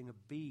shifting a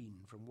bean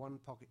from one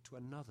pocket to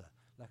another,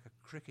 like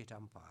a cricket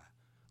umpire,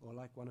 or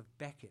like one of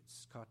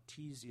Beckett's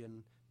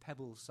Cartesian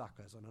pebble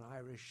suckers on an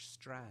Irish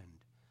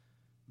strand.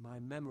 My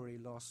memory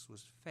loss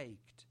was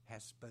faked,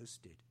 Hess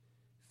boasted,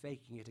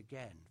 faking it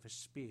again for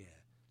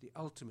Speer, the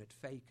ultimate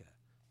faker,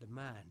 the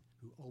man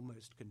who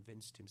almost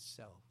convinced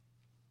himself.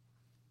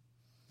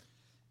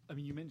 I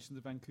mean, you mentioned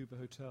the Vancouver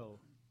Hotel,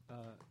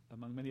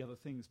 among many other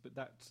things, but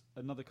that's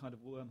another kind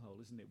of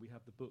wormhole, isn't it? We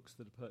have the books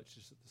that are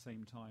purchased at the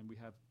same time. We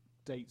have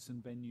dates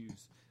and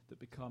venues that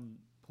become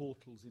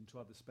portals into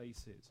other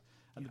spaces.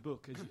 And the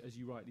book, as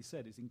you rightly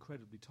said, is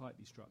incredibly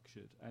tightly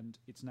structured, and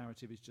its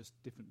narrative is just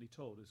differently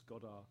told. As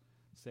Godard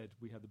said,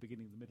 we have the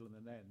beginning, the middle, and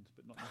an end,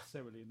 but not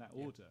necessarily in that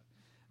order.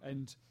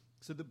 And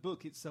so the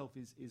book itself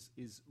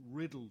is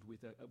riddled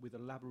with a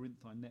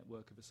labyrinthine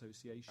network of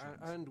associations,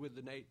 and with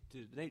the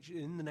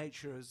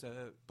nature, as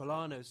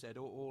Bolano said,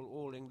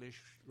 all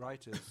English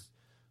writers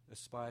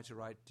aspire to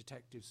write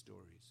detective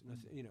stories.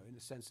 And in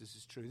a sense, this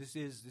is true. This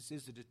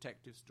is a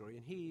detective story,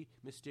 and he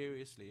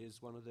mysteriously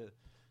is one of the.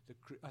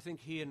 I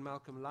think he and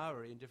Malcolm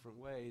Lowry, in different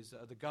ways,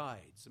 are the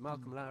guides.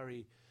 Malcolm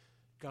Lowry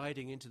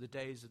guiding into the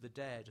days of the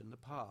dead and the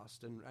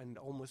past, and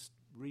almost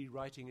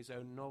rewriting his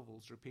own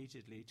novels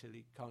repeatedly till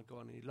he can't go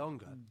on any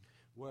longer.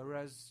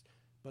 Whereas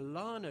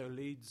Bolano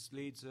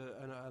leads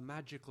a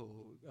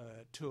magical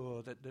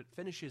tour that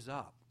finishes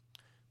up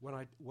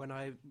when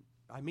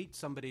I meet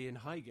somebody in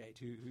Highgate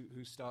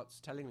who starts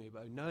telling me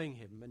about knowing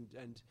him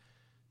and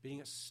being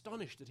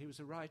astonished that he was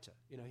a writer.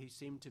 He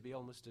seemed to be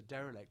almost a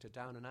derelict, a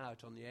down and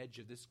out on the edge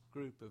of this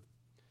group of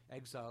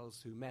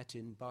exiles who met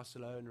in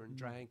Barcelona and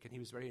drank, and he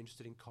was very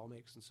interested in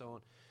comics and so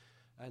on.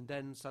 And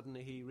then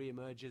suddenly he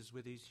re-emerges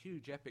with these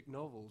huge epic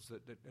novels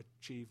that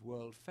achieve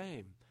world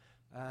fame.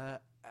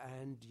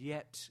 And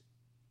yet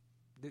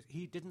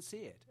he didn't see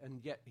it.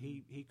 And yet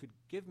he could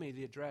give me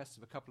the address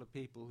of a couple of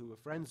people who were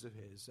friends of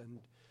his, and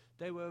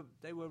they were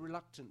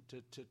reluctant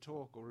to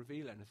talk or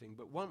reveal anything.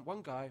 But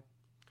one guy,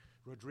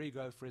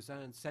 Rodrigo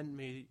Frizan, sent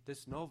me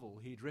this novel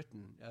he'd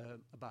written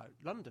about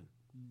London.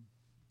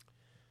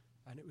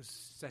 And it was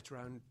set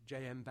around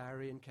J.M.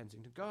 Barrie and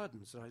Kensington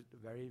Gardens, and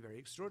very, very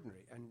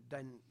extraordinary. And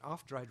then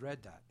after I'd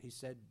read that, he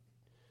said,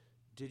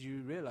 "Did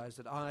you realize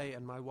that I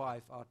and my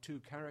wife are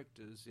two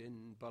characters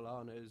in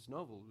Bolano's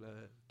novel,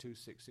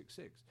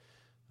 2666?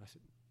 I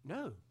said,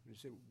 "No." He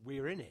said,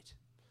 "We're in it."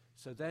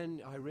 So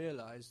then I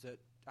realized that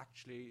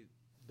actually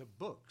the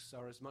books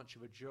are as much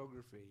of a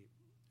geography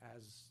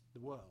as the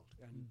world,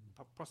 and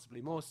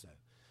possibly more so.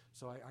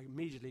 So I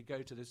immediately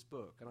go to this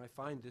book, and I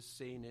find this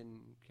scene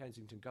in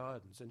Kensington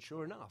Gardens, and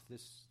sure enough,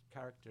 this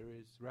character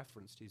is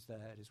referenced. He's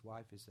there, his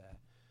wife is there.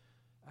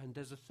 And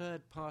there's a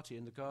third party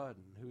in the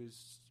garden who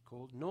is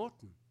called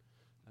Norton.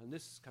 And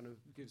this kind of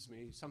gives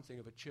me something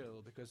of a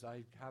chill, because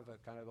I have a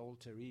kind of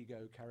alter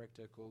ego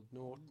character called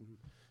Norton,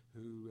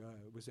 who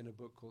was in a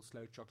book called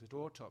Slow Chocolate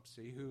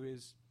Autopsy, who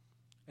is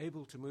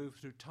able to move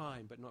through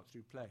time but not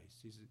through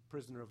place. He's a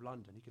prisoner of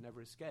London. He can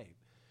never escape.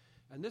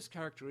 And this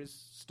character is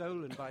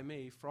stolen by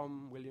me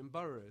from William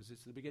Burroughs.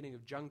 It's the beginning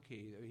of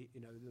Junkie.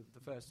 The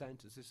first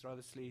sentence, this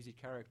rather sleazy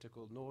character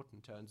called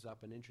Norton turns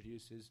up and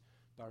introduces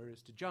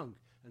Burroughs to Junk,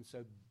 and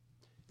so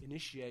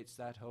initiates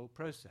that whole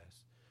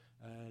process.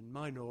 And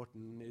my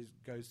Norton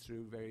goes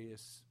through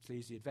various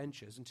sleazy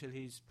adventures until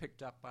he's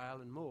picked up by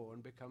Alan Moore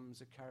and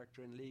becomes a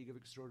character in League of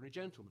Extraordinary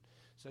Gentlemen.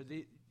 So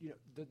the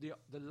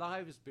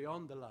lives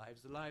beyond the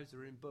lives that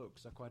are in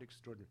books are quite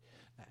extraordinary.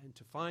 And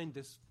to find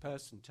this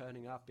person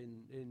turning up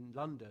in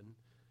London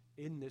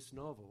in this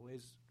novel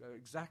is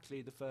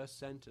exactly the first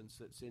sentence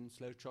that's in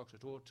Slow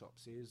Chocolate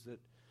Autopsy, is that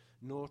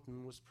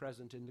Norton was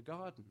present in the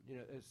garden.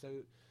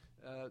 So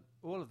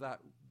all of that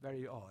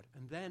very odd.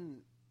 And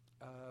then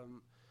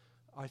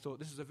I thought,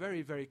 this is a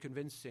very, very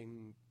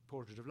convincing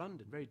portrait of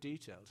London, very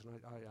detailed.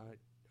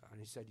 And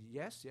he said,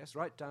 yes,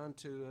 right down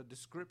to a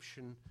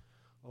description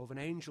of an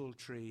angel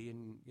tree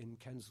in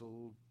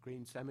Kensal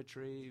Green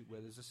Cemetery,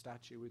 where there's a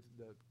statue with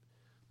the...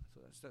 I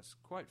thought, that's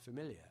quite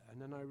familiar.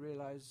 And then I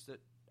realised that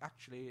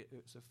actually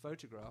it's a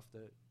photograph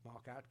that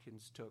Mark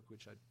Atkins took,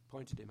 which I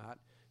pointed him at,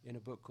 in a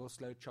book called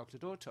Slow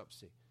Chocolate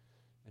Autopsy.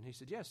 And he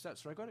said, yes,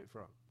 that's where I got it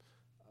from.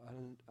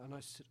 And I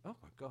said, oh,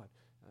 my God.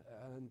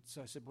 And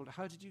so I said, well,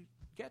 how did you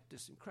get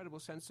this incredible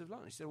sense of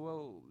London? He said,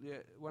 well,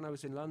 when I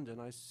was in London,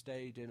 I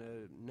stayed in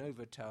a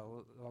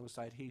Novotel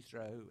alongside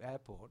Heathrow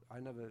Airport. I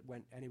never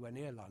went anywhere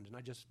near London.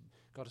 I just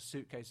got a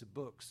suitcase of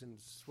books and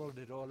swallowed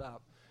it all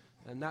up,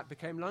 and that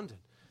became London.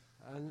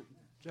 And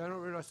then I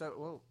realised that,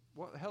 well,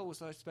 what the hell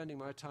was I spending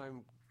my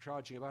time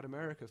charging about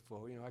America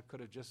for? You know, I could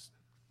have just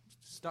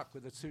stuck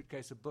with a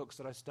suitcase of books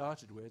that I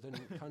started with and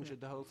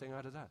conjured the whole thing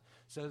out of that.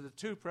 So the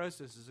two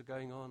processes are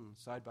going on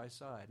side by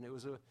side, and it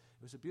was a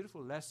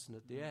beautiful lesson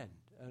at the end.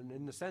 And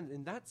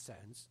in that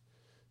sense,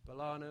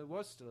 Bolano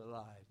was still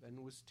alive and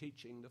was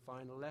teaching the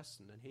final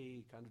lesson, and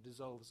he kind of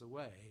dissolves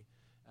away.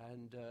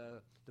 And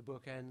the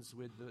book ends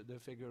with the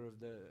figure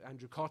of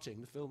Andrew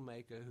Cotting, the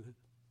filmmaker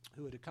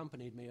who had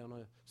accompanied me on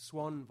a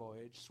swan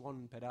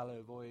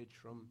pedalo voyage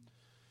from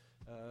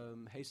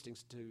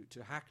Hastings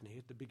to Hackney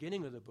at the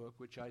beginning of the book,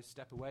 which I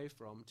step away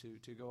from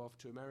to go off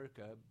to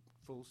America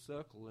full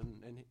circle,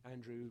 and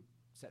Andrew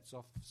sets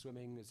off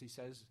swimming, as he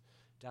says,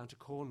 down to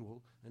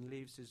Cornwall and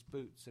leaves his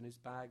boots and his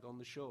bag on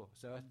the shore.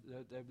 So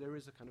there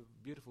is a kind of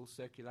beautiful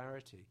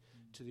circularity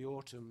to the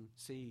autumn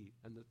sea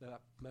and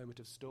that moment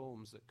of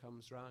storms that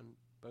comes round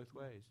both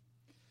ways.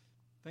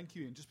 Thank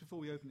you. And just before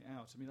we open it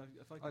out, I mean,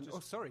 if I could just...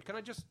 Oh, sorry, can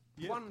I just...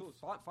 Yeah, one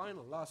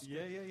final last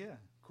Yeah.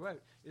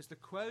 quote is the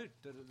quote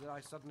that I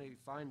suddenly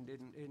find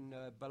in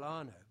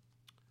Bolano,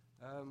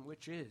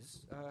 which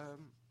is,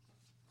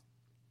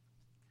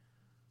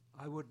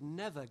 I would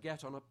never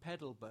get on a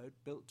pedal boat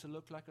built to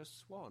look like a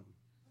swan.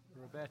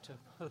 Roberto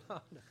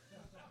Bolano.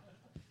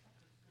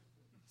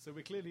 So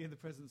we're clearly in the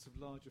presence of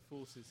larger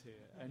forces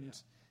here,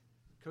 and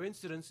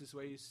coincidence is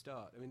where you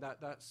start. I mean,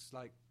 that's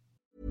like...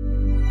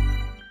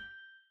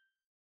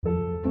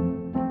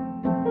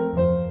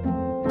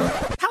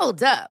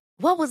 Hold up.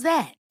 What was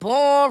that?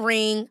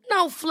 Boring.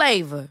 No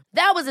flavor.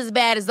 That was as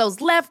bad as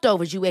those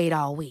leftovers you ate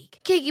all week.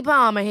 Keke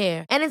Palmer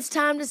here, and it's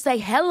time to say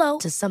hello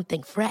to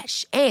something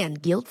fresh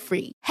and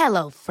guilt-free.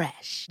 Hello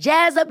Fresh.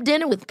 Jazz up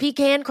dinner with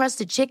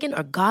pecan-crusted chicken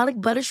or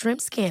garlic butter shrimp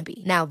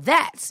scampi. Now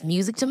that's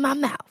music to my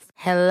mouth.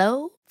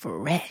 Hello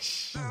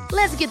Fresh.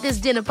 Let's get this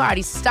dinner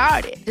party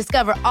started.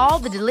 Discover all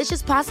the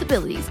delicious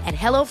possibilities at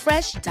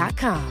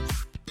HelloFresh.com.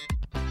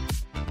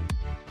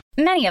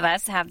 Many of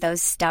us have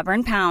those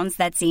stubborn pounds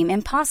that seem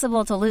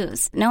impossible to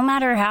lose, no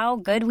matter how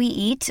good we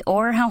eat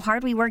or how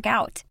hard we work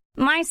out.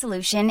 My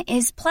solution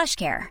is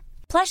PlushCare.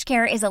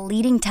 PlushCare is a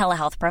leading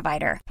telehealth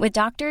provider with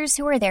doctors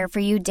who are there for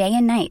you day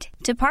and night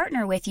to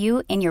partner with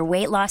you in your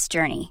weight loss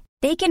journey.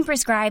 They can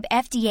prescribe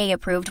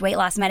FDA-approved weight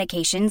loss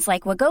medications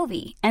like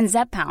Wegovy and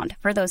Zepbound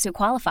for those who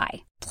qualify.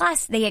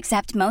 Plus, they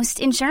accept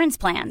most insurance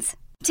plans.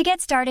 To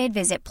get started,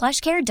 visit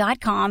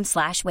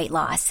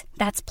plushcare.com/weightloss.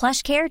 That's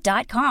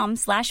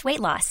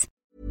plushcare.com/weightloss.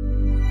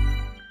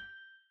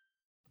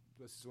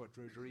 This is what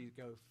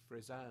Rodrigo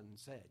Frezan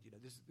said. You know,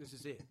 this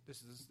is it.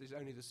 This is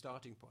only the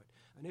starting point.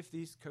 And if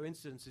these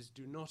coincidences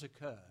do not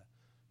occur,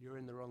 you're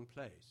in the wrong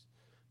place.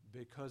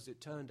 Because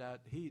it turned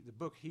out the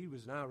book he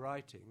was now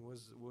writing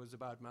was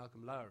about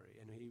Malcolm Lowry,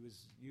 and he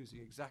was using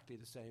exactly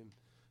the same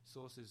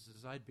sources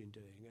as I'd been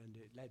doing, and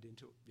it led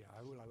into we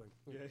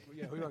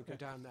won't go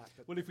down that.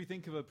 But well, if we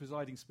think of a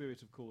presiding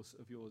spirit, of course,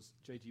 of yours,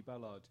 J.G.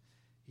 Ballard,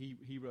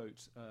 he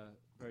wrote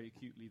very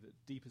acutely that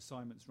deep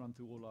assignments run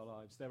through all our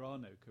lives. There are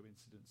no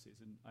coincidences,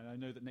 and I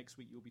know that next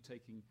week you'll be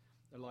taking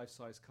a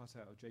life-size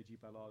cutout of J.G.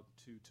 Ballard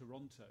to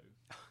Toronto.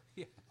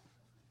 Yeah,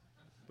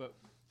 but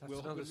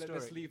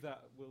let's leave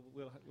that.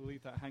 We'll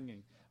leave that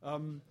hanging.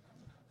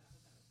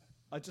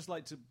 I'd just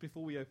like to,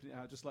 before we open it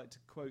out, just like to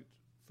quote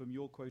from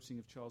your quoting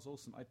of Charles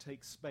Olson: I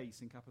take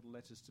space in capital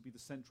letters to be the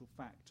central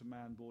fact to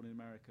man born in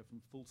America from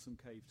Folsom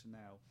Cave to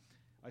now.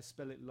 I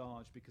spell it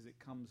large because it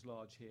comes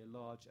large here,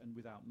 large and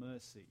without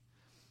mercy.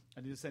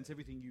 And in a sense,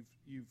 everything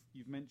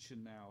you've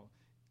mentioned now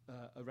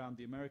around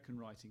the American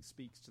writing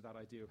speaks to that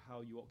idea of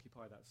how you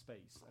occupy that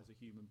space as a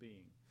human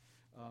being,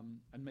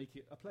 and make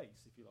it a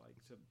place, if you like,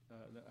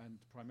 and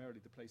primarily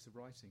the place of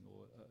writing,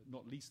 or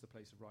not least the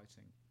place of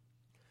writing.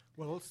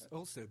 Well,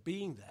 also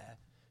being there,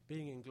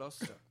 being in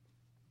Gloucester,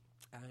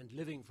 and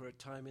living for a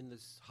time in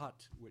this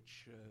hut,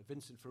 which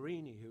Vincent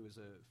Farini, who was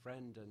a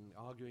friend and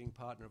arguing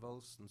partner of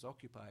Olson's,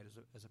 occupied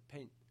as a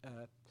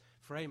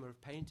framer of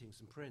paintings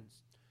and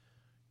prints,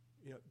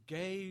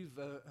 gave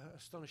an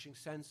astonishing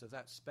sense of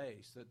that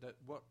space, that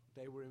what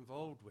they were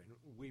involved with.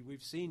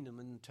 We've seen them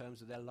in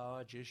terms of their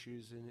large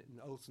issues in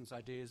Olson's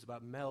ideas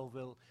about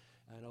Melville,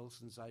 and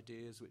Olson's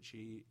ideas which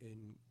he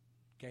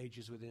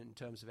engages with in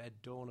terms of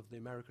Ed Dorn of the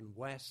American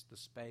West, the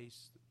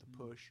space, the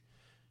push.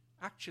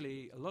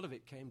 Actually, a lot of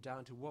it came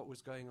down to what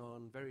was going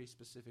on very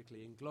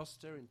specifically in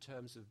Gloucester in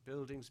terms of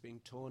buildings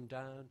being torn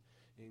down,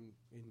 in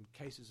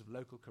cases of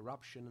local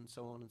corruption, and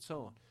so on and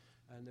so on.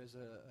 And there's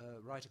a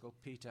writer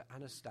called Peter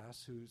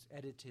Anastas who's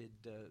edited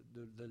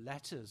the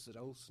letters that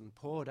Olson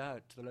poured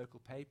out to the local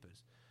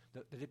papers,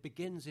 that it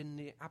begins in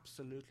the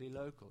absolutely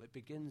local. It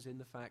begins in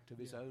the fact of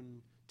his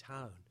own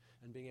town,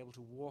 and being able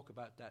to walk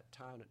about that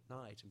town at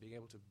night and being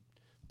able to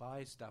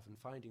buy stuff and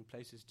finding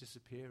places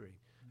disappearing,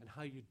 and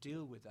how you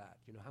deal with that,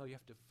 how you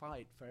have to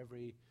fight for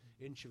every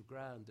inch of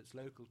ground that's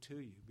local to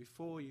you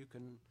before you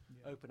can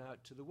open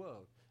out to the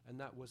world. And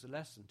that was a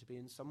lesson, to be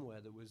in somewhere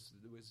that was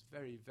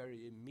very,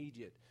 very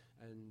immediate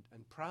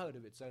and proud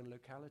of its own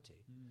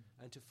locality.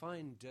 And to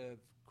find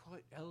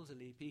quite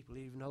elderly people,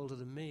 even older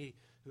than me,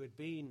 who had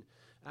been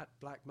at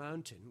Black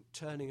Mountain,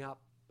 turning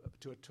up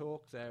to a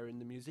talk there in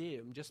the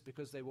museum just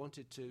because they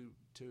wanted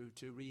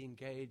to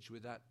re-engage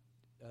with that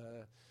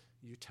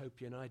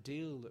utopian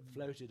ideal that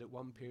floated at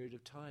one period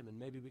of time, and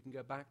maybe we can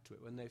go back to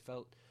it, when they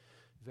felt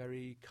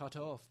very cut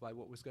off by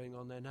what was going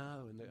on there now,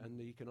 and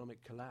the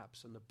economic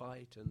collapse and the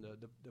bite and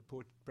the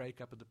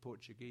breakup of the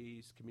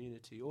Portuguese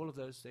community. All of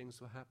those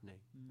things were happening,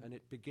 and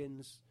it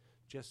begins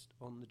just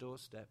on the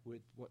doorstep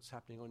with what's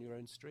happening on your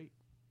own street.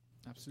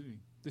 Absolutely.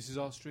 This is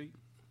our street.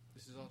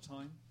 This is our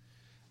time.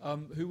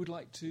 Who would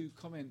like to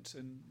comment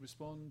and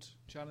respond,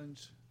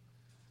 challenge,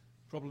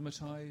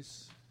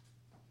 problematise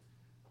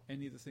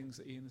any of the things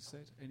that Ian has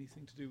said?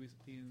 Anything to do with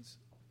Ian's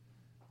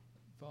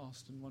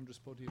vast and wondrous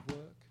body of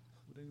work?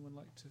 Would anyone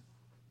like to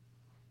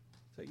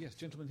say? Yes,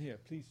 gentleman here,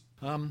 please.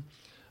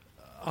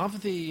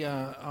 Of the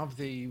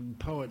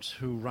poets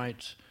who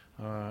write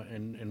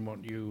in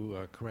what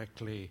you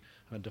correctly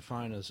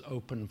define as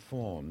open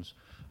forms,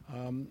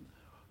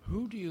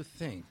 who do you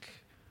think,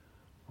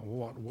 or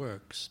what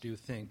works do you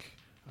think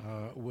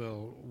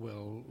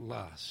will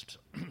last?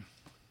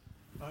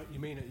 You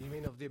mean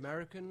of the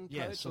American poets?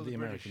 Yes, of the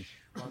Americans.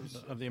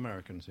 Of the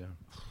Americans, yeah.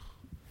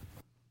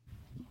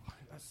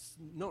 That's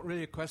not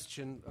really a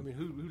question. I mean,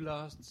 who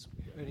lasts?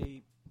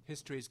 Only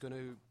history is going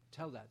to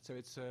tell that. So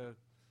it's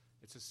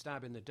a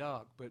stab in the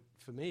dark. But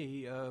for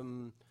me,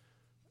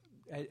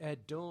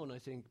 Ed Dorn, I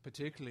think,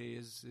 particularly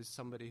is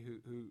somebody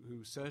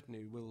who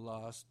certainly will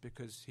last,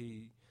 because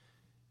he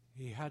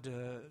had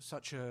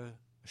such a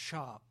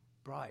sharp,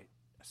 bright,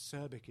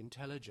 acerbic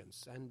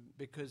intelligence, and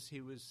because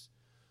he was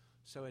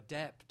so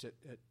adept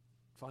at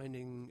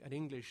finding an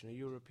English and a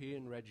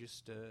European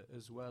register,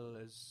 as well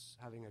as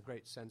having a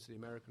great sense of the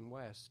American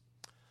West.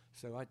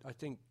 So I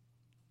think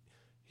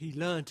he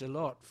learnt a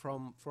lot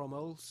from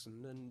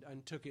Olson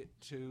and took it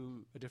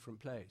to a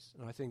different place.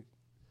 And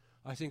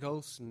I think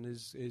Olson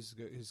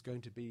is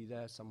going to be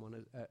there,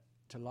 someone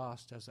to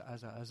last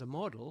as a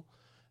model,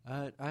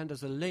 and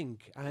as a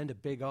link and a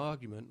big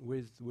argument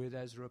with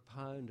Ezra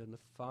Pound and the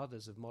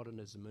fathers of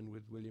modernism, and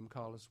with William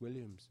Carlos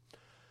Williams.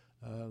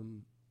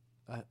 And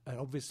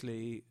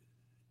obviously,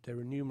 there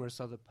are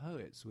numerous other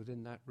poets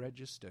within that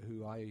register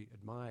who I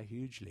admire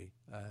hugely.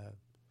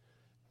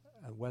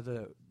 And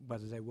whether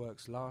their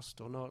works last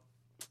or not,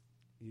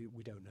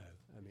 we don't know.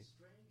 I mean, it's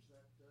strange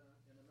that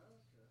in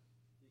America,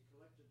 the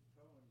collected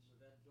poems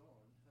of Ed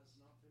Dorn has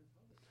not been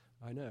published.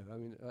 I know. I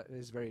mean, it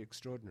is very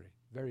extraordinary.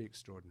 Very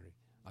extraordinary.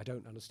 I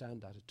don't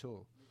understand that at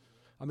all.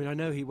 I mean, I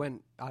know he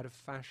went out of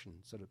fashion,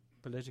 sort of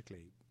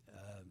politically,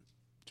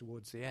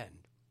 towards the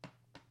end,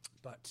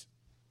 but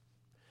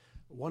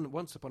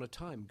once upon a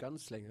time,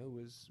 Gunslinger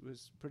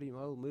was pretty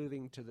well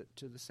moving to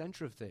the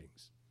centre of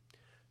things.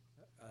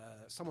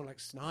 Someone like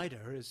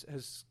Snyder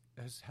has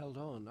held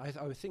on.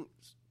 I think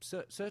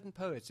certain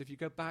poets, if you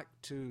go back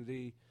to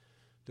the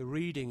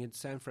reading in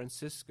San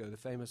Francisco, the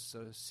famous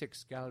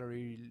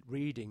six-gallery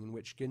reading in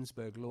which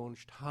Ginsberg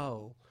launched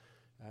Howl,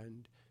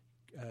 and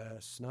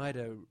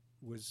Snyder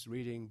was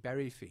reading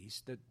Berry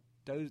Feast, that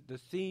the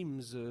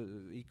themes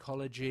of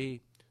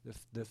ecology,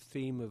 the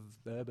theme of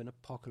urban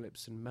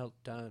apocalypse and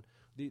meltdown,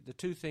 the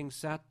two things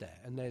sat there,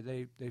 and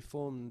they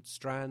formed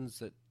strands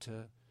that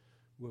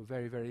were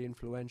very, very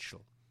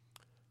influential.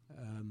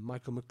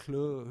 Michael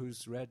McClure,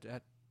 who's read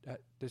at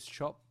this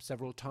shop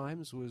several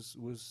times,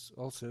 was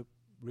also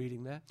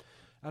reading there.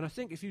 And I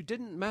think if you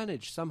didn't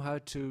manage somehow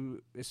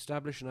to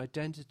establish an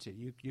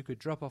identity, you could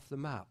drop off the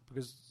map,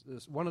 because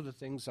one of the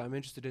things I'm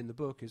interested in the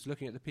book is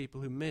looking at the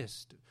people who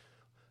missed.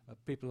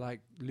 People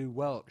like Lou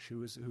Welch, who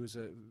was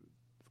a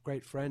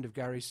great friend of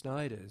Gary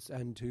Snyder's,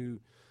 and who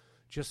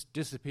just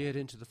disappeared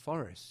into the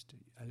forest,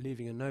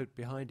 leaving a note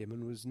behind him,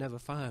 and was never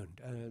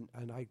found. And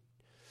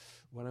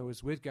when I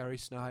was with Gary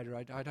Snyder,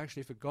 I'd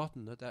actually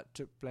forgotten that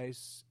took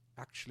place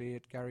actually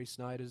at Gary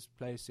Snyder's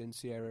place in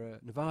Sierra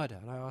Nevada,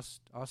 and I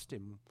asked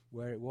him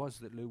where it was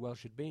that Lou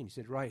Welch had been. He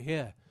said, right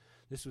here.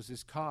 This was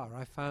his car.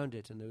 I found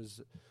it, and there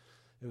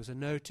was a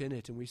note in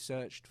it, and we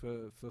searched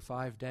for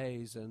 5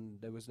 days, and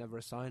there was never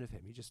a sign of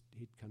him.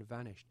 He'd kind of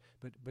vanished.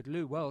 But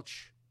Lou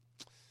Welch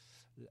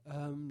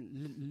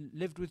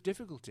lived with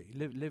difficulty,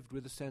 lived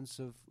with a sense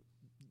of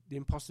the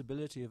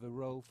impossibility of a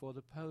role for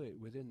the poet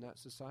within that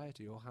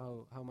society, or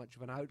how much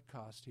of an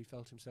outcast he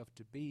felt himself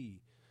to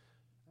be.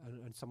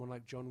 And someone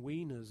like John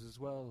Wieners as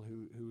well,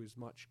 who is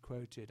much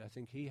quoted. I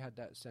think he had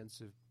that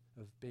sense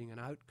of being an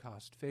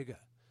outcast figure.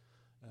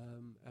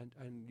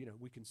 And you know,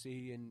 we can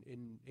see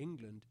in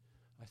England,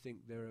 I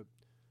think there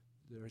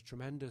are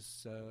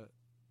tremendous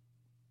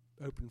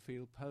open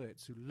field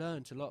poets who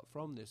learnt a lot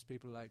from this.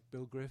 People like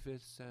Bill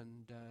Griffiths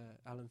and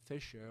Alan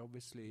Fisher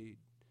obviously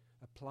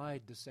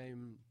applied the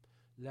same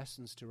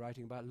lessons to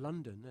writing about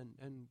London,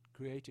 and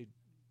created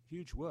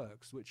huge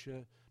works which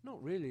are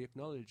not really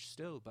acknowledged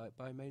still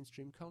by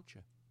mainstream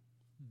culture.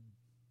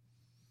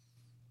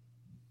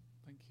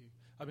 Thank you.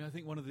 I mean, I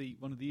think one of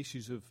the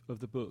issues of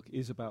the book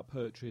is about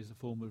poetry as a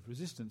form of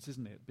resistance,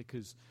 isn't it?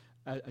 Because,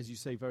 as you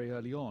say very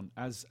early on,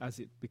 as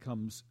it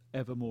becomes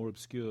ever more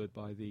obscured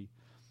by the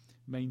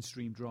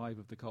mainstream drive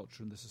of the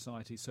culture and the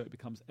society, so it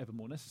becomes ever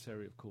more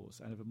necessary, of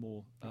course, and ever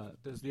more.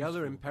 There's the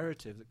other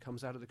imperative that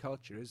comes out of the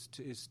culture is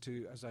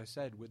to, as I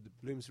said, with the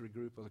Bloomsbury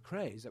Group or the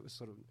Craze, that was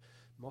sort of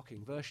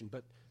mocking version,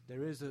 but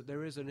there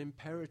is an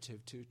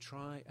imperative to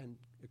try and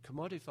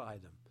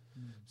commodify them,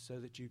 so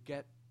that you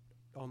get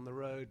on the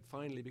road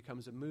finally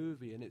becomes a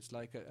movie, and it's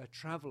like a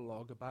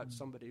travelogue about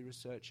somebody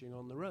researching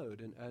on the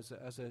road, and as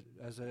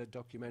a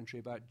documentary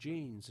about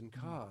jeans and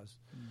cars,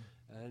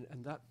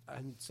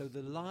 and so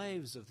the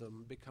lives of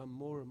them become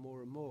more and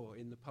more and more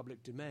in the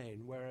public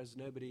domain, whereas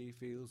nobody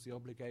feels the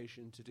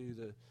obligation to do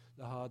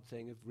the hard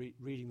thing of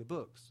reading the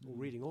books or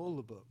reading all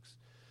the books,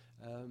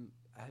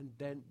 and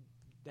then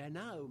they're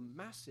now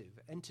massive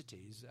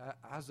entities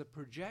as a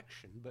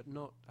projection, but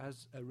not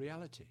as a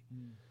reality.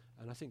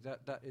 And I think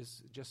that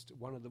is just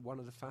one of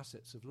the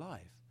facets of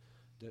life,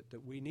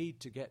 that we need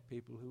to get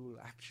people who will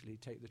actually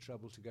take the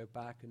trouble to go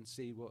back and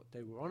see what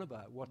they were on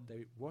about, what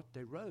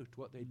they wrote,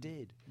 what they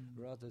did,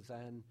 rather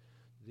than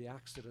the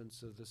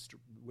accidents of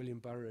William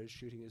Burroughs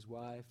shooting his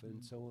wife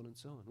and so on and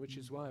so on. Which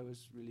is why I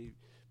was really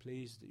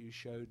pleased that you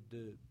showed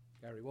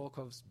Gary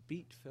Wolkoff's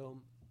Beat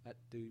film at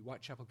the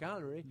Whitechapel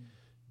Gallery,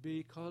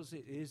 because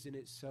it is in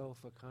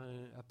itself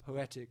a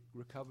poetic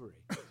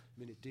recovery. I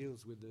mean, it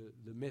deals with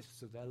the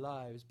myths of their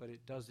lives, but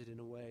it does it in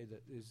a way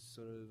that is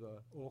sort of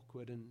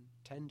awkward and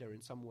tender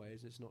in some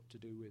ways. It's not to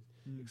do with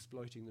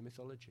exploiting the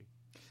mythology.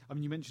 I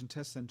mean, you mentioned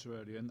Test Centre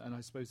earlier, and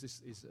I suppose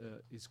this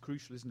is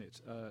crucial, isn't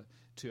it,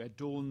 to Ed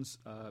Dorn's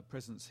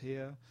presence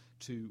here,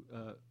 to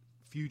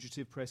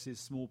fugitive presses,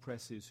 small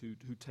presses who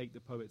take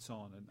the poets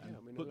on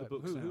and put the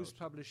books out. Who's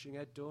publishing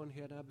Ed Dorn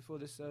here now before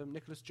this?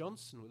 Nicholas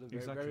Johnson, with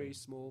a very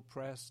small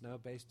press now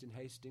based in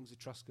Hastings,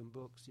 Etruscan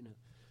Books, you know.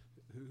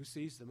 Who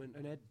sees them,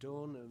 and Ed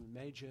Dorn, a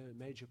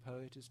major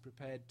poet, is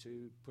prepared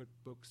to put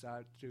books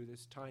out through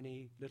this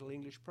tiny little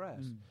English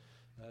press.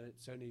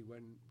 It's only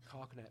when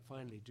Carcanet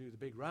finally do the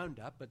big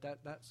roundup, but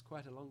that's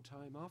quite a long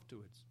time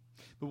afterwards.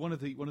 But one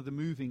of the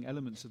moving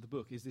elements of the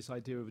book is this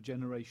idea of a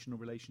generational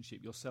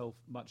relationship. Yourself,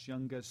 much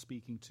younger,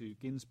 speaking to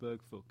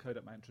Ginsberg for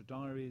Kodak Mantra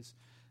Diaries.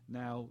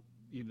 Now,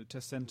 you know,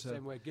 Test Centre. The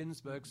same way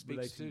Ginsberg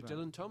speaks to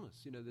Dylan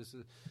Thomas. You know, there's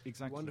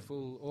a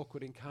wonderful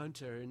awkward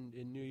encounter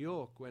in New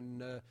York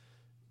when.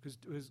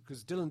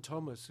 Because Dylan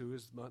Thomas, who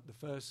was the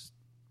first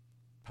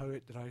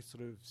poet that I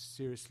sort of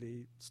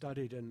seriously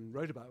studied and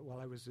wrote about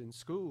while I was in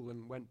school,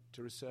 and went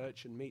to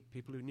research and meet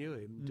people who knew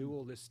him, do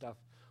all this stuff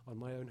on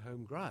my own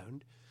home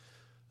ground,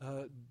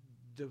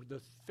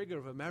 the figure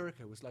of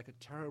America was like a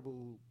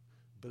terrible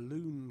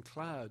balloon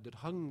cloud that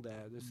hung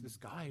there. There's this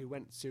guy who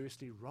went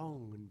seriously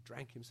wrong and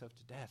drank himself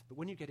to death. But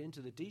when you get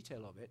into the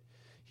detail of it,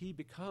 he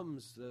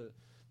becomes the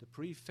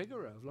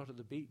prefigurer of a lot of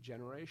the Beat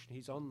generation.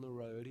 He's on the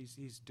road.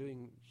 He's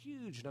doing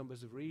huge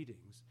numbers of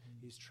readings.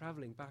 He's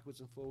traveling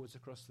backwards and forwards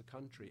across the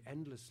country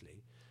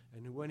endlessly.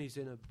 And when he's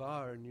in a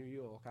bar in New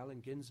York,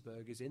 Allen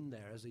Ginsberg is in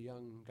there as a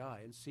young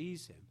guy and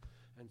sees him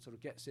and sort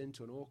of gets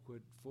into an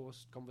awkward,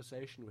 forced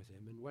conversation with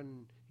him. And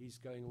when he's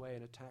going away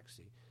in a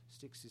taxi,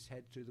 sticks his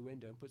head through the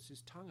window and puts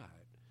his tongue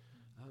out.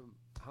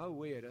 How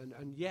weird.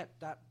 And yet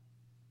that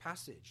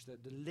passage, the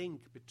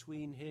link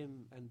between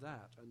him and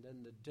that, and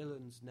then the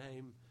Dylan's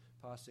name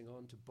passing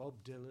on to Bob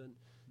Dylan,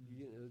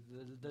 you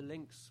know, the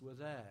links were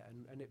there.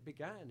 And it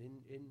began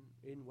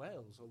in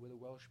Wales, or with a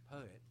Welsh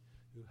poet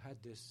who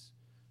had this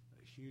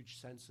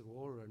huge sense of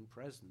aura and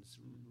presence,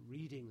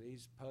 reading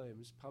these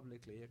poems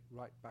publicly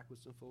right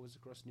backwards and forwards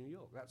across New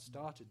York. That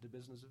started the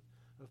business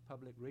of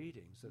public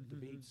readings that the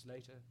Beats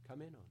later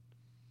come in on.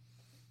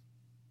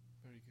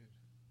 Very good.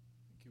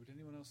 Thank you. Would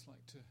anyone else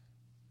like to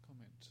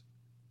comment?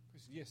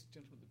 Yes,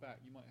 gentleman at the back.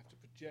 You might have to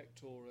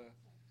project or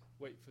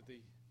wait for the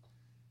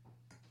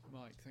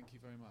mic. Thank you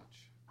very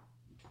much.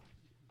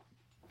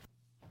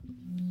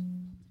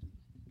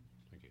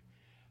 Thank you.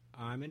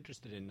 I'm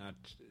interested in that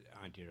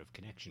idea of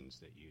connections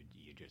that you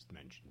just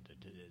mentioned.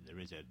 That there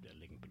is a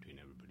link between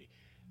everybody,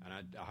 and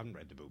I haven't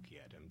read the book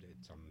yet. I'm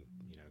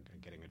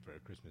getting it for a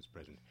Christmas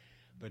present.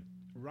 But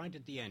right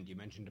at the end, you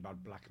mentioned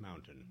about Black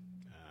Mountain.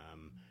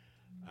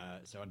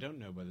 So I don't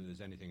know whether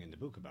there's anything in the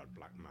book about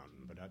Black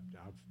Mountain, but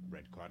I've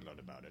read quite a lot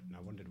about it, and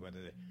I wondered whether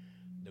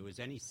there was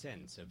any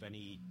sense of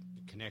any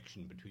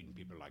connection between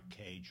people like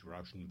Cage,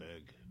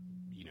 Rauschenberg,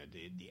 you know,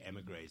 the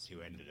emigres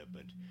who ended up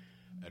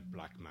at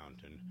Black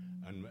Mountain,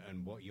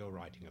 and what you're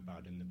writing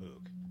about in the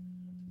book.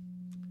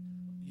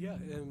 Yeah,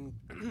 in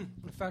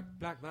fact,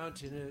 Black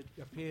Mountain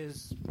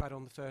appears right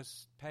on the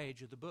first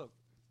page of the book,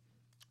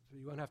 so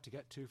you won't have to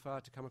get too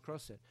far to come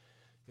across it.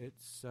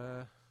 It's,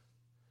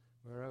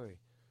 where are we?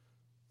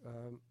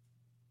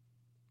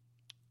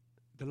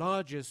 The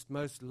largest,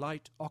 most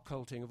light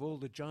occulting of all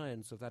the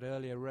giants of that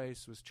earlier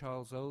race was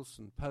Charles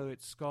Olson,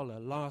 poet, scholar,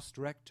 last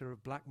rector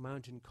of Black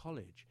Mountain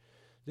College.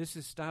 This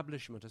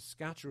establishment, a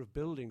scatter of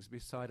buildings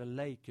beside a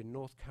lake in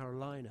North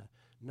Carolina,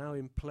 now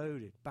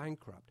imploded,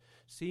 bankrupt,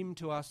 seemed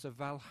to us a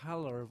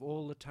Valhalla of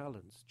all the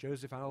talents.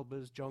 Joseph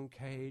Albers, John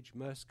Cage,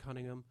 Merce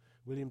Cunningham,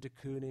 William de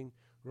Kooning,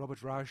 Robert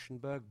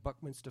Rauschenberg,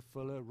 Buckminster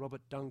Fuller,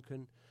 Robert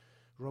Duncan,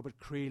 Robert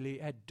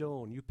Creeley, Ed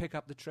Dorn. You pick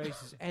up the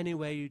traces any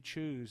way you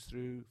choose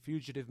through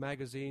fugitive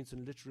magazines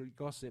and literary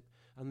gossip,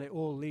 and they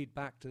all lead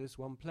back to this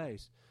one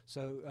place.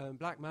 So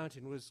Black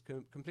Mountain was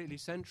completely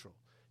central.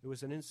 It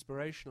was an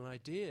inspirational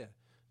idea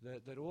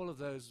that all of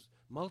those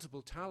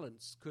multiple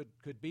talents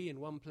could be in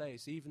one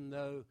place, even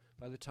though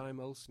by the time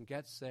Olson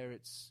gets there,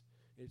 it's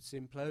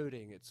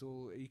imploding, it's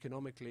all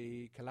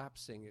economically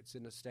collapsing, it's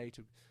in a state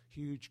of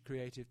huge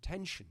creative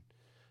tension.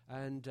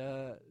 And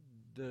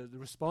the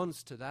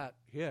response to that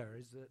here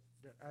is that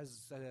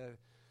as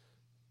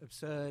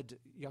absurd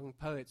young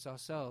poets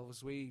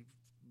ourselves, we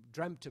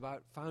dreamt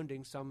about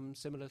founding some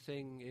similar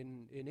thing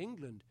in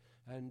England.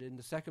 And in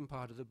the second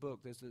part of the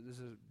book, there's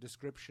a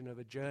description of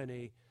a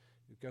journey.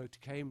 You go to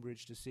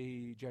Cambridge to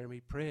see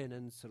Jeremy Prynne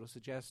and sort of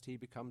suggest he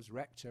becomes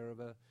rector of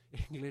a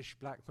English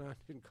Black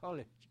Mountain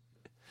college,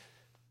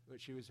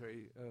 which he was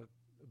very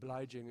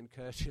obliging and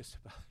courteous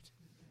about.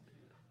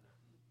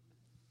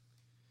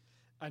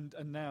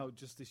 And now,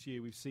 just this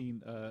year, we've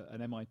seen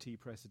an MIT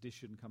Press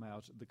edition come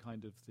out. The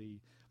kind of the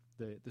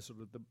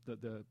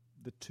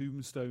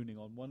tombstoning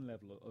on one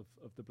level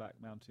of the Black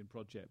Mountain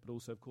Project, but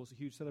also, of course, a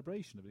huge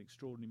celebration of an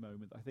extraordinary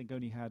moment. I think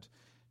only had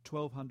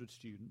 1,200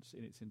 students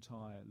in its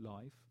entire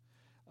life.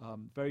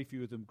 Very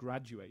few of them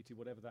graduated,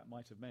 whatever that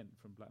might have meant,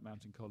 from Black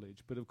Mountain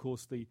College. But of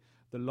course, the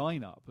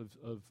lineup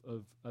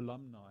of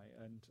alumni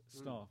and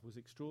staff was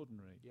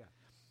extraordinary. Yeah.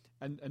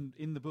 And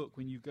in the book,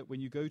 when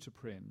you go to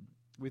Prynne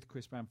with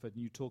Chris Bamford,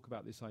 and you talk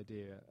about this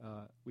idea,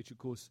 which of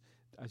course,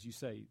 as you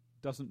say,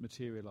 doesn't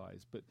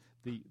materialise, but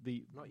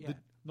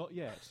not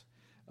yet.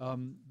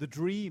 The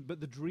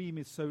dream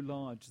is so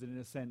large that in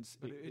a sense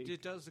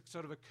it does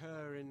sort of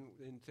occur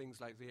in things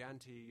like the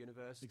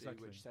anti-university,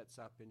 exactly, which sets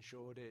up in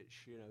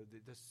Shoreditch. You know,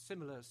 the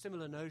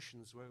similar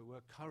notions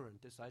were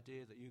current. This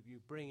idea that you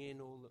bring in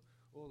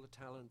all the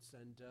talents,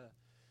 and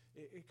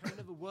it kind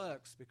of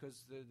works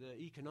because the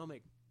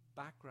economic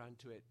background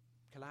to it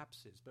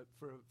collapses. But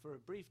for a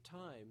brief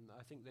time,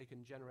 I think they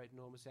can generate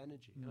enormous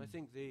energy. And I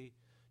think the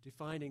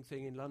defining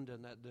thing in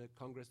London at the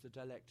Congress, the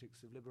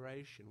Dialectics of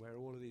Liberation, where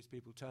all of these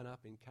people turn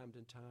up in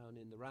Camden Town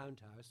in the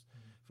Roundhouse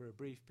for a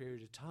brief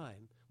period of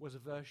time, was a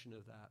version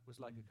of that, was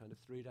like a kind of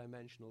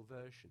three-dimensional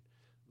version.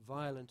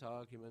 Violent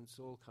arguments,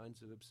 all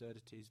kinds of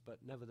absurdities, but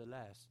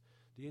nevertheless,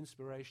 the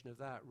inspiration of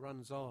that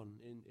runs on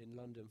in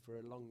London for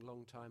a long,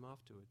 long time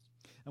afterwards.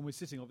 And we're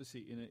sitting,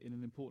 obviously, in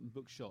an important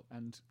bookshop,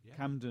 and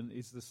Camden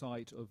is the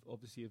site of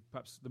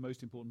perhaps the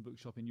most important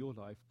bookshop in your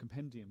life,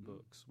 Compendium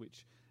Books,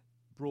 which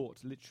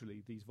brought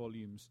literally these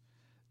volumes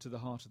to the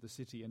heart of the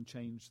city and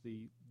changed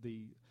the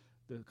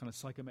kind of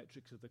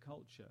psychometrics of the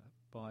culture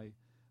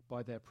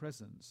by their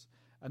presence.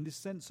 And this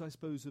sense, I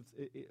suppose, of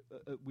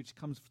which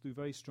comes through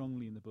very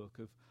strongly in the book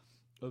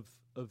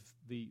of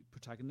the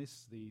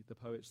protagonists, the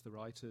poets, the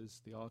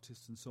writers, the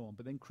artists, and so on.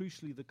 But then,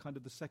 crucially, the kind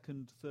of the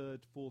second,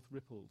 third, fourth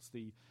ripples,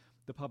 the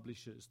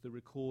publishers, the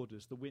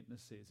recorders, the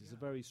witnesses, is a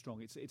very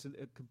strong. It's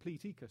a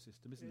complete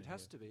ecosystem, isn't it? It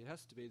has to be. It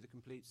has to be the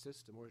complete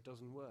system, or it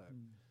doesn't work.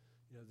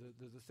 You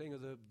know, the thing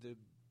of the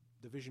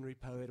visionary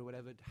poet or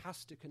whatever, it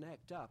has to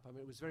connect up. I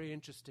mean, it was very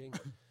interesting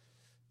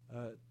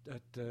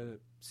at the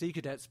Sea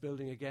Cadets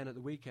building again at the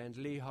weekend.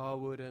 Lee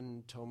Harwood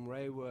and Tom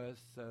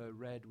Rayworth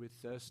read with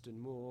Thurston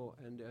Moore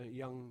and a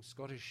young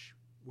Scottish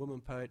woman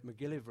poet,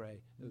 MacGillivray.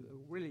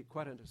 Really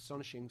quite an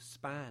astonishing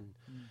span.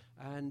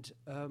 And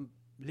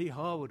Lee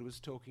Harwood was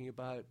talking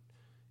about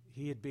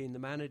he had been the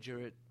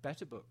manager at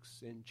Better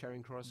Books in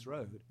Charing Cross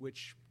Road,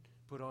 which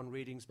put on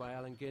readings by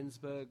Allen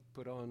Ginsberg,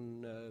 put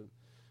on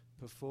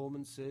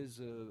performances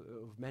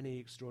of many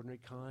extraordinary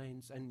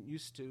kinds, and he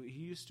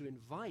used to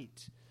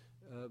invite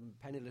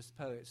penniless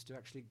poets to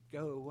actually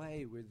go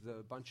away with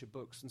a bunch of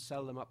books and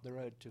sell them up the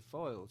road to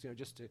Foyles,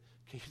 just to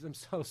keep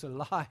themselves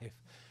alive.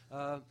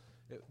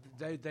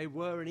 They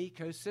were an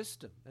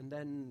ecosystem. And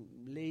then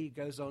Lee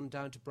goes on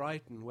down to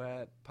Brighton,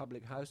 where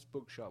Public House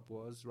Bookshop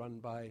was, run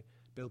by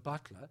Bill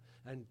Butler,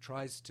 and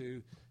tries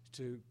to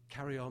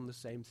carry on the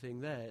same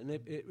thing there. And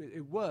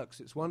it works,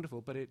 it's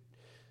wonderful, but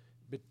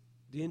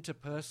the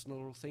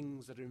interpersonal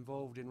things that are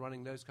involved in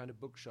running those kind of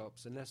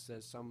bookshops, unless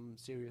there's some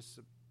serious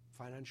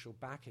financial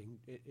backing,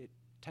 it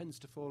tends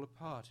to fall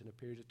apart in a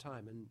period of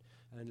time.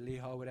 And Lee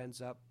Harwood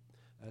ends up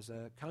as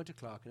a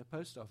counter-clerk in a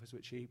post office,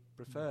 which he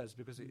prefers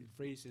because it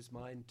frees his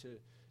mind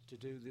to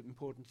do the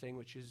important thing,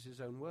 which is his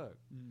own work.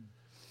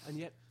 And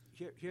yet,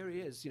 here he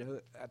is,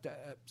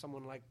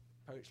 someone like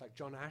poets like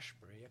John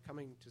Ashbery are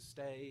coming to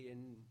stay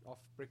off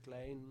Brick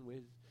Lane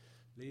with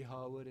Lee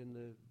Harwood in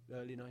the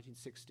early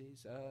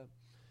 1960s.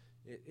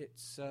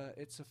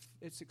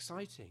 It's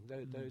exciting,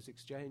 those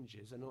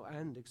exchanges,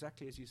 and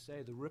exactly as you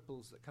say, the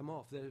ripples that come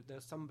off.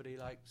 There's somebody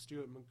like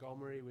Stuart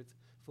Montgomery with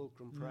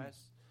Fulcrum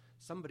Press.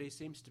 Somebody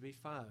seems to be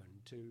found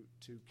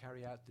to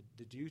carry out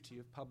the duty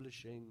of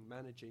publishing,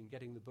 managing,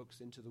 getting the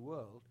books into the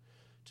world.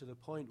 to the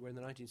point where in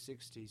the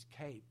 1960s,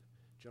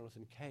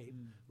 Jonathan Cape,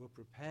 were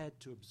prepared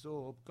to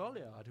absorb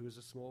Goliard, who was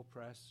a small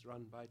press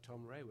run by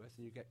Tom Rayworth,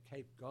 and you get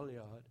Cape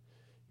Goliard,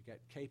 you get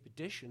Cape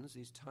Editions,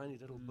 these tiny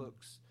little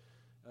books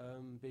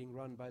being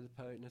run by the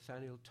poet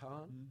Nathaniel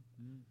Tarn,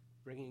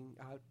 bringing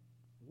out,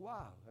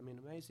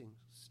 amazing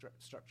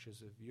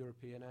structures of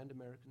European and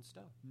American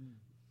stuff.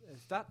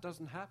 If that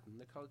doesn't happen,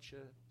 the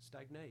culture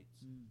stagnates.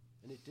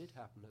 And it did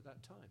happen at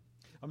that time.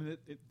 I mean,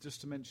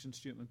 just to mention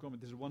Stuart Montgomery,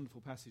 there's a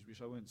wonderful passage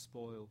which I won't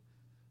spoil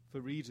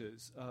for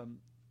readers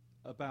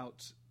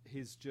about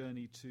his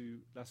journey to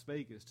Las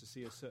Vegas to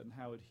see a certain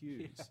Howard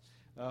Hughes. Yes.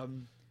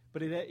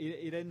 But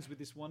it ends with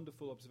this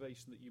wonderful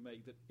observation that you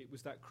make, that it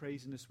was that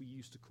craziness we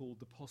used to call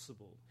the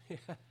possible. Yeah.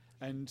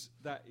 And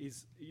that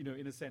is,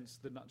 in a sense,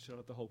 the nutshell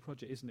of the whole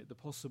project, isn't it? The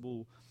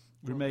possible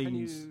remains. Can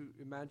you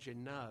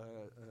imagine now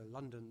a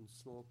London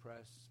small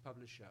press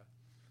publisher,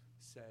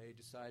 say,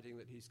 deciding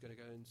that he's going to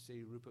go and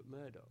see Rupert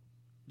Murdoch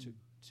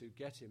to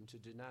get him to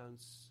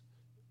denounce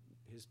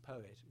his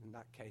poet, in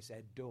that case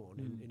Ed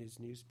Dorn, in his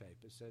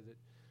newspaper, so that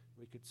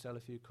we could sell a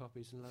few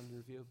copies in London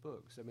Review of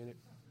Books? I mean,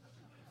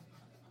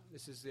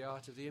 this is the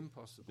art of the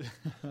impossible.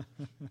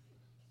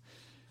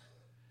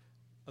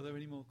 Are there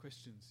any more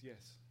questions?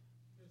 Yes.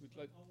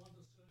 I want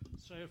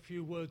to say a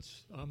few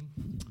words.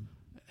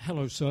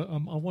 Hello, sir.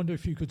 I wonder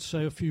if you could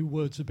say a few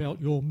words about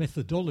your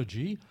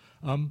methodology,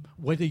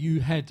 whether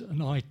you had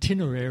an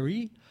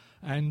itinerary,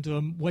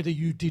 and whether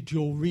you did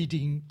your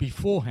reading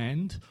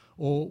beforehand,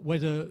 or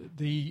whether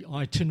the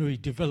itinerary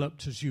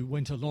developed as you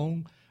went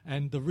along,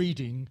 and the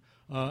reading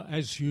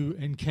as you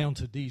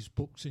encountered these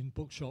books in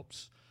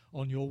bookshops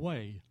on your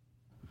way.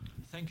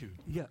 Thank you.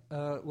 Yeah,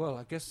 well,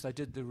 I guess I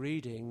did the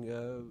reading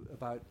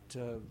about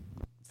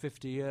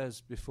 50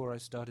 years before I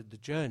started the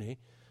journey.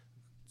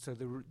 So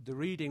the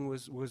reading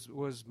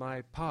was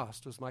my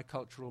past, was my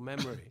cultural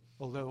memory,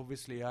 although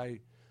obviously I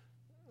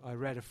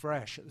read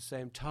afresh at the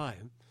same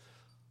time.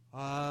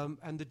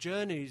 And the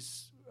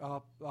journeys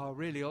are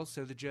really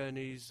also the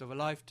journeys of a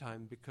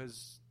lifetime,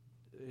 because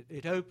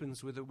it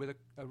opens with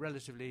a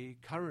relatively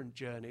current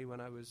journey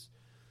when I was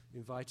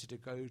invited to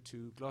go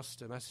to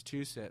Gloucester,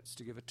 Massachusetts,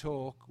 to give a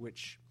talk,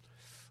 which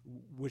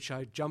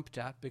I jumped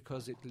at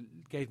because it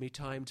gave me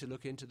time to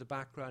look into the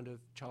background of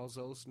Charles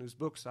Olson, whose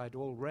books I'd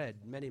all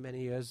read many,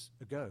 many years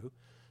ago.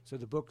 So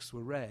the books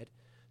were read.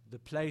 The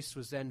place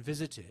was then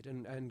visited,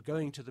 and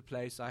going to the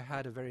place, I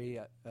had a very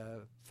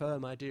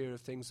firm idea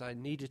of things I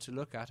needed to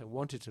look at and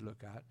wanted to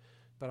look at,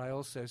 but I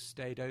also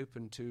stayed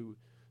open to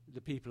the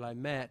people I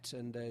met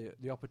and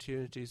the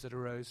opportunities that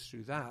arose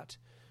through that.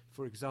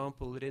 For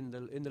example, that in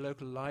the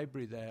local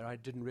library there, I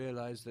didn't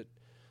realize that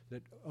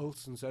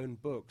Olson's own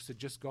books had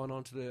just gone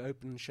onto the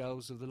open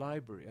shelves of the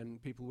library,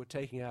 and people were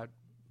taking out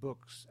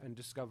books and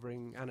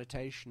discovering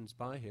annotations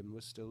by him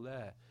was still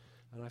there.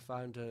 And I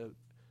found a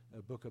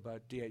book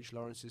about D.H.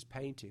 Lawrence's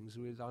paintings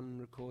with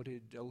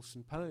unrecorded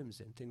Olson poems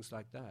and things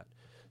like that.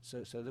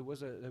 So there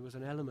was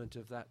an element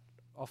of that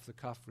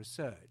off-the-cuff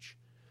research.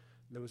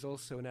 There was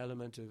also an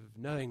element of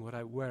knowing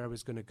where I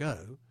was going to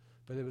go,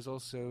 but there was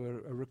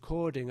also a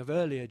recording of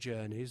earlier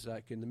journeys.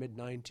 Like in the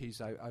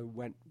mid-90s, I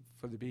went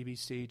for the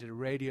BBC, did a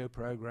radio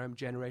program,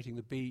 Generating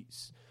the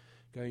Beats,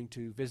 going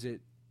to visit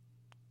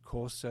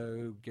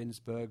Corso,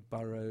 Ginsberg,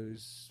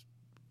 Burroughs,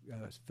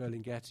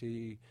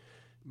 Ferlinghetti,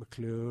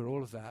 McClure,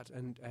 all of that,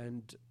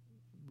 and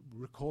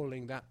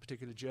recalling that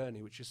particular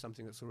journey, which is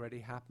something that's already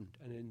happened.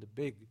 And in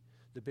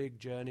the big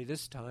journey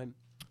this time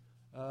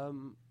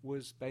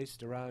was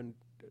based around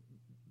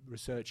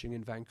researching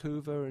in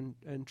Vancouver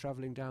and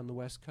travelling down the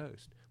West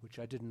Coast, which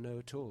I didn't know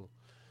at all.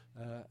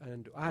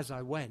 And as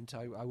I went,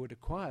 I would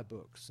acquire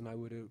books, and I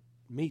would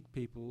meet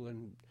people,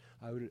 and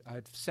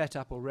I'd set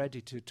up already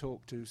to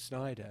talk to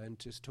Snyder and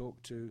to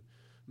talk to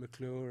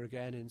McClure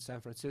again in San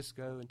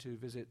Francisco and to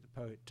visit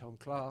the poet Tom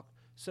Clark.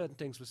 Certain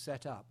things were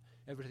set up.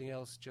 Everything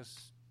else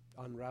just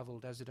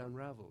unraveled as it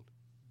unraveled.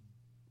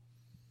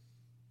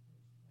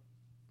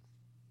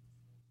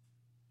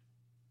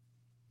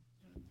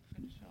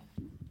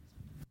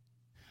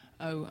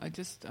 Oh, I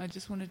just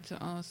wanted to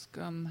ask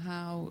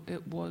how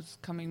it was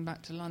coming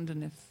back to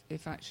London,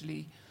 if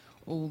actually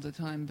all the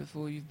time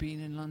before you've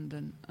been in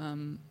London.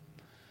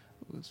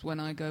 Was when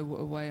I go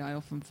away, I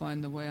often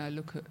find the way I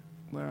look at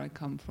where I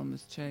come from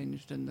has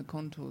changed, and the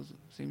contours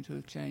seem to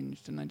have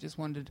changed. And I just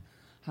wondered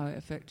how it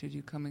affected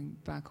you coming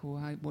back, or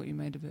what you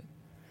made of it,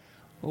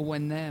 or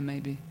when there,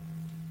 maybe.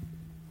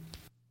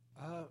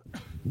 I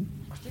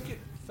think it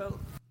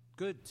felt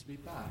good to be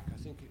back. I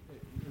think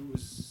it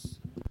was.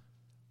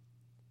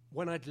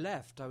 When I'd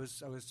left, I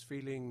was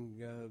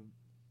feeling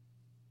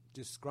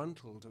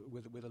disgruntled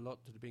with a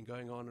lot that had been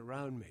going on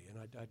around me, and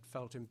I'd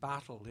felt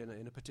embattled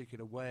in a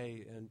particular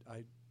way, and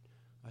I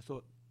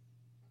thought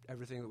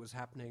everything that was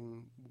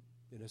happening,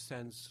 in a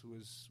sense,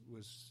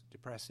 was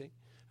depressing.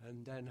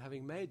 And then,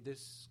 having made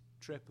this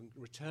trip and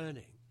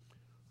returning,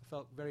 I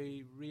felt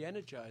very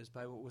re-energized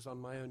by what was on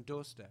my own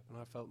doorstep, and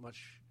I felt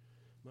much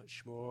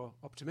more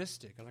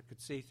optimistic, and I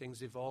could see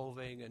things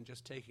evolving and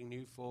just taking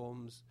new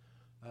forms.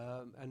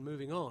 and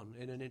moving on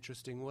in an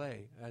interesting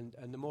way. And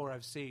the more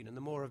I've seen, and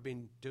the more I've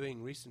been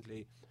doing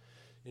recently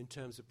in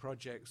terms of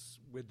projects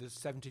with the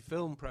 70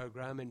 film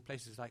program in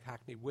places like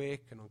Hackney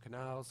Wick and on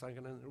canals, I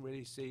can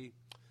really see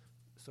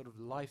sort of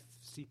life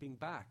seeping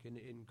back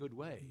in good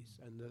ways.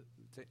 And the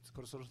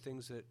sort of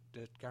things that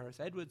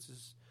Gareth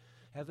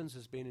Evans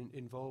has been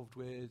involved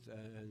with,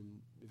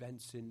 and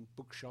events in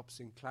bookshops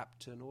in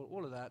Clapton,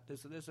 all of that.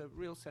 There's a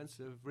real sense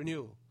of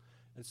renewal.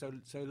 And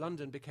so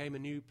London became a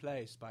new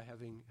place by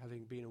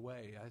having been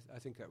away. I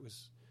think that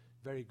was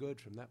very good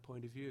from that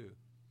point of view.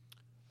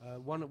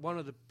 One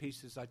of the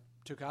pieces I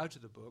took out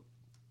of the book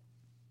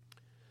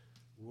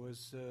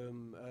was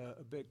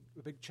a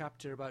big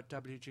chapter about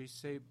W.G.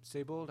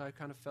 Sebald. I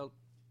kind of felt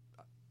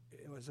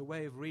it was a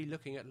way of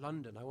re-looking at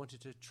London. I wanted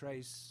to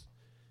trace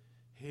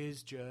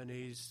his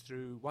journeys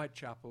through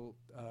Whitechapel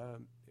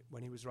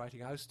when he was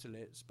writing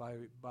Austerlitz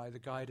by the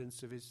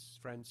guidance of his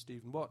friend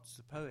Stephen Watts,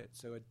 the poet.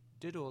 So I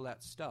did all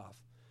that stuff,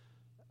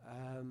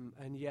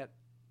 and yet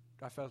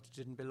I felt it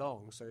didn't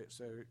belong. So it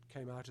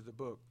came out of the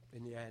book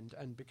in the end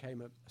and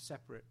became a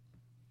separate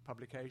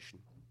publication.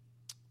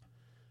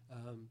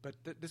 But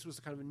this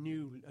was kind of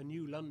a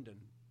new London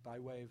by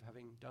way of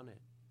having done it.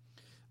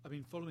 I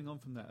mean, following on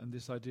from that and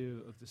this idea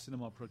of the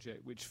cinema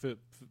project, which for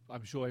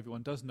I'm sure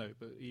everyone does know,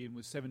 but Ian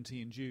was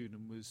 70 in June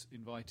and was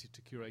invited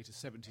to curate a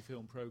 70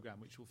 film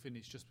programme which will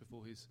finish just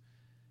before his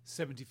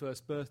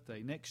 71st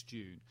birthday next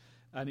June.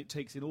 And it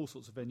takes in all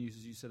sorts of venues,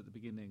 as you said at the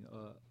beginning,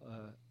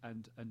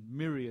 and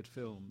myriad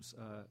films.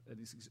 And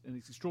it's an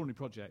extraordinary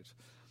project.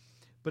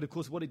 But, of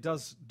course, what it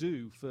does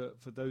do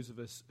for those of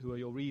us who are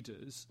your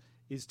readers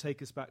is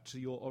take us back to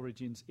your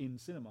origins in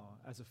cinema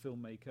as a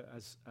filmmaker,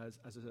 as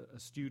a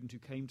student who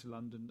came to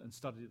London and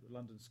studied at the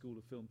London School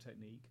of Film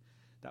Technique.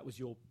 That was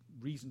your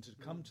reason to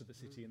come to the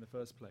city in the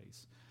first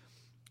place.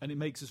 And it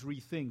makes us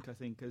rethink, I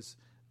think, as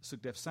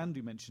Sukhdev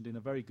Sandhu mentioned in a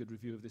very good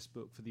review of this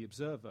book for The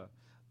Observer,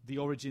 the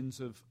origins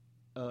of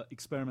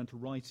experimental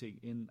writing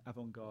in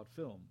avant-garde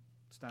film.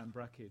 Stan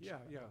Brakhage,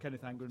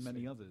 Kenneth Anger and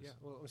many others. Yeah,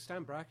 well,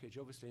 Stan Brakhage,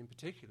 obviously, in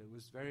particular,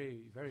 was very,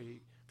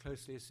 very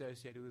closely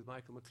associated with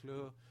Michael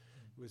McClure,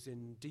 was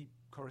in deep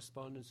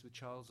correspondence with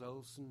Charles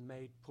Olson,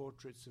 made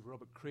portraits of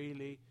Robert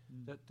Creeley.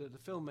 That the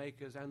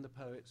filmmakers and the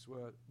poets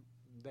were,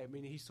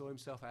 he saw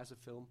himself as a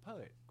film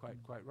poet,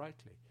 quite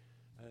rightly.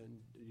 And,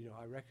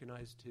 I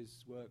recognised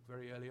his work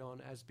very early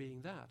on as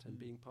being that and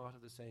being part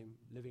of the same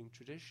living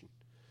tradition.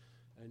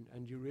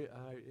 And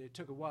it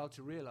took a while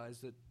to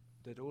realise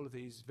that all of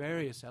these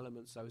various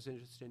elements I was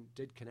interested in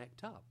did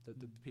connect up, that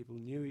the people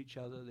knew each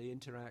other, they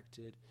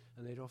interacted,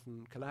 and they'd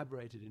often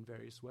collaborated in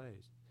various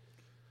ways.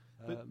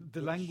 But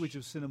the language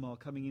of cinema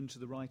coming into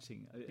the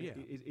writing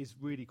is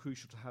really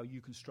crucial to how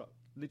you construct,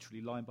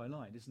 literally line by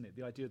line, isn't it?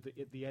 The idea of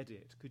the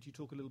edit. Could you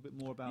talk a little bit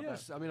more about that?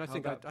 Yes, I mean, I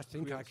think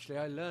actually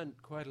I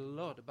learned quite a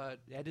lot about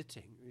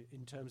editing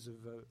in terms of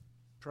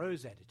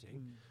prose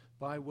editing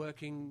by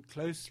working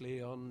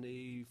closely on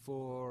the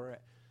 4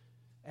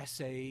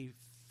 essay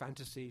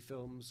fantasy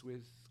films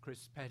with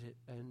Chris Pettit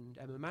and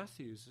Emma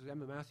Matthews.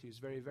 Emma Matthews,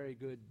 very, very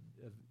good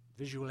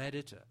visual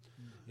editor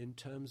in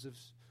terms of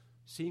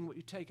seeing what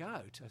you take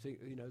out. I think,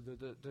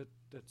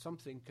 that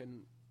something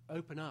can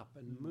open up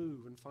and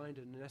move and find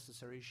a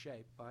necessary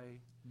shape by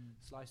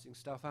slicing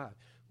stuff out.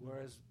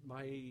 Whereas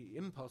my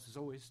impulse is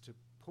always to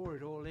pour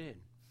it all in.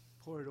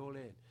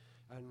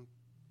 And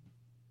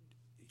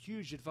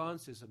huge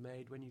advances are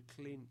made when you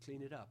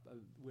clean it up.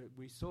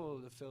 We saw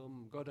the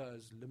film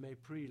Godard's Le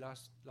Mépris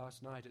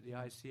last night at the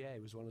ICA.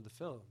 It was one of the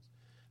films.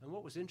 And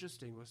what was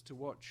interesting was to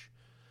watch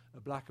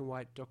a black and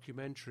white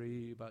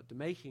documentary about the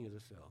making of the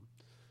film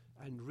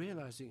and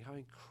realising how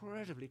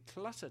incredibly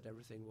cluttered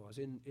everything was.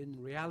 In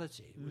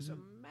reality, it was a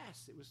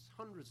mess. It was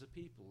hundreds of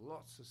people,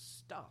 lots of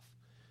stuff.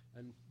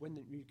 And when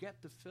you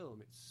get the film,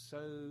 it's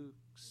so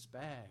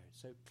spare,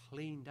 so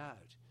cleaned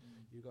out.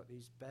 You've got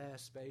these bare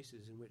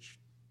spaces in which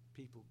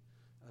people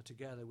are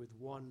together with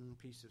one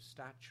piece of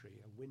statuary,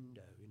 a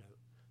window,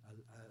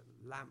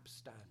 a lamp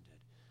standard.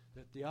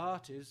 That the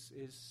art is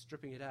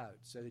stripping it out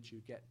so that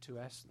you get to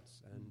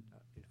essence. And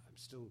I'm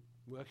still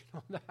working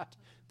on that.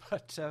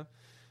 But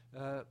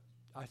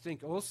I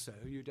think also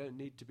you don't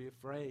need to be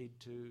afraid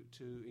to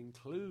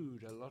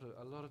include a lot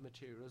of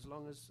material as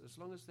long as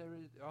there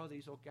are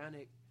these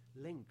organic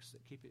links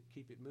that keep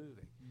it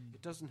moving.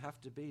 It doesn't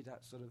have to be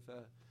that sort of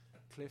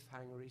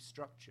cliffhangery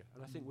structure.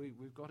 And I think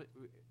we've got it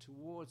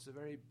towards a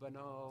very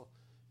banal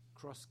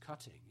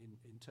cross-cutting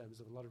in terms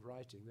of a lot of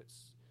writing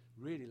that's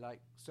really like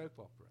soap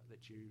opera,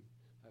 that you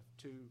have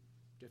 2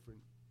 different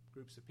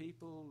groups of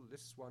people.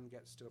 This one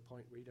gets to a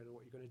point where you don't know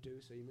what you're going to do,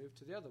 so you move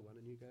to the other one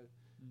and you go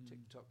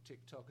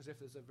tick-tock, as if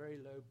there's a very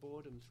low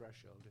boredom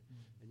threshold,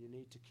 and you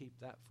need to keep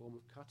that form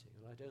of cutting,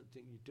 and I don't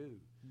think you do.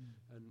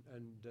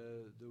 And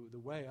the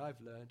way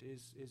I've learned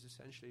is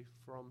essentially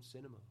from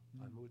cinema,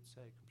 I would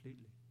say,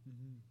 completely.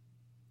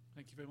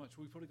 Thank you very much.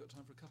 We've probably got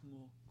time for a couple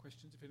more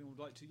questions, if anyone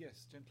would like to.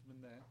 Yes,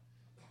 gentleman there.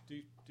 Do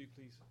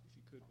please, if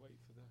you could, wait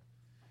for the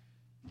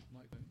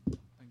microphone.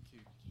 Thank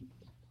you.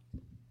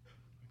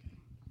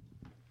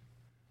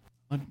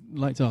 I'd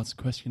like to ask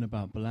a question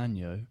about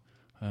Bolaño.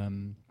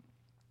 I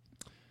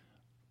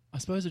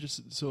suppose I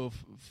just sort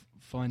of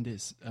find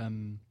it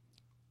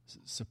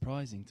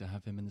surprising to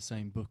have him in the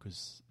same book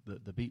as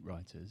the Beat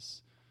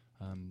Writers.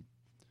 Not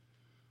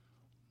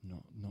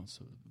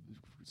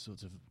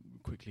sort of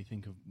quickly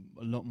think of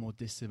a lot more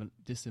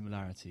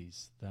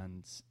dissimilarities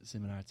than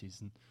similarities,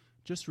 and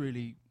just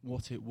really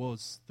what it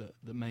was that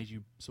made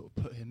you sort of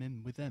put him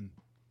in with them.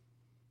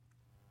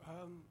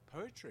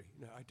 Poetry.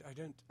 No, I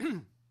don't.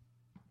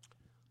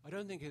 I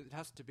don't think it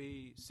has to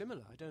be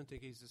similar. I don't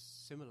think he's a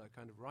similar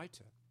kind of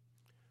writer.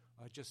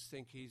 I just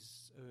think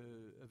he's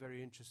a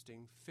very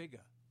interesting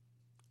figure,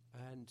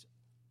 and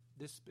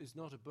this is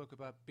not a book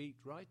about beat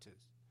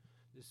writers.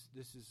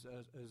 This is,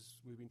 as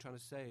we've been trying to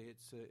say,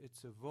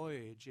 it's a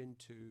voyage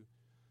into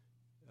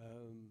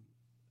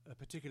a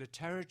particular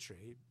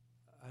territory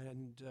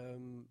and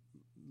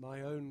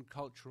my own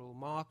cultural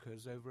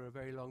markers over a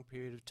very long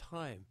period of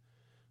time,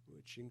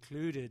 which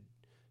included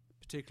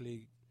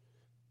particularly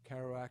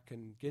Kerouac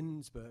and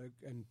Ginsberg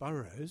and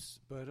Burroughs,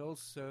 but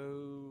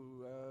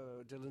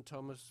also Dylan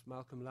Thomas,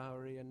 Malcolm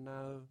Lowry, and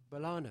now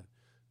Bolaño.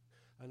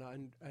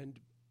 And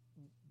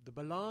the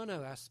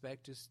Bolaño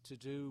aspect is to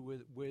do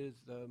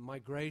with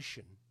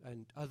migration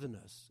and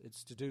otherness.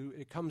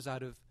 It comes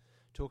out of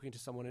talking to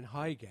someone in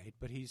Highgate,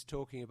 but he's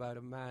talking about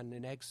a man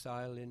in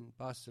exile in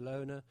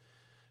Barcelona.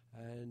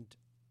 And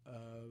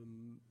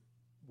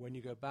when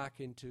you go back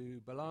into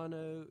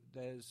Bolaño,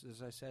 there's,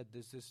 as I said,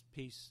 there's this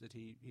piece that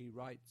he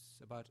writes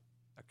about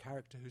a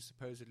character who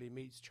supposedly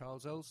meets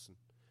Charles Olson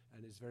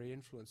and is very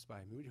influenced by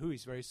him, who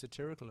he's very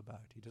satirical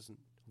about. He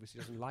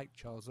obviously doesn't like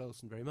Charles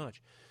Olson very much,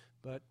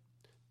 but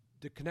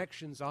the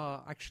connections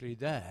are actually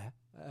there.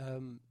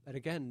 And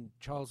again,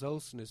 Charles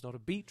Olson is not a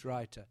beat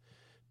writer,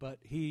 but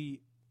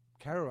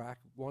Kerouac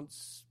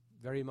wants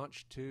very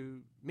much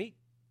to meet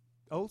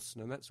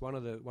Olson, and that's one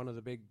of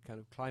the big kind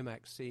of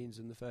climax scenes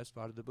in the first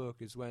part of the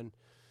book is when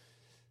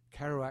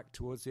Kerouac,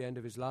 towards the end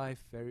of his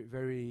life, very,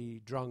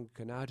 very drunk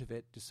and out of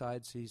it,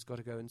 decides he's got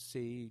to go and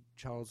see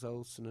Charles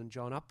Olson and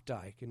John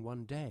Updike in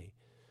one day.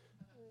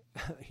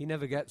 He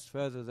never gets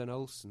further than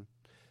Olson,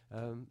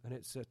 and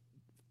it's a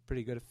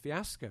pretty good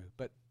fiasco.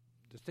 But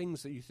the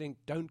things that you think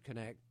don't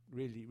connect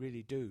really,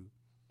 really do.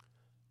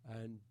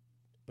 And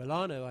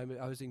Bolaño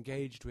I was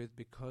engaged with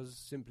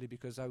simply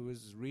because I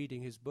was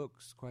reading his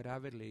books quite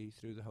avidly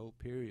through the whole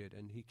period,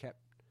 and he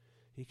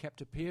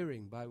kept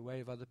appearing by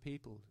way of other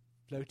people,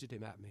 floated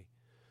him at me.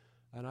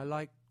 And I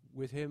like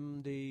with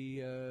him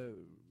the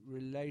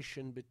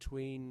relation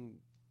between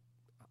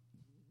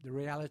the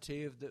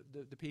reality of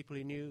the people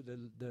he knew,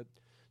 the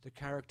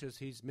characters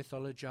he's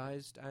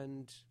mythologized,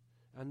 and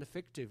the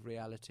fictive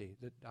reality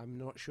that I'm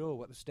not sure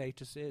what the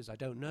status is. I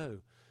don't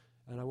know.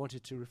 And I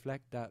wanted to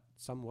reflect that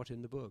somewhat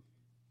in the book.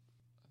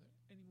 Are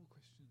there any more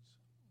questions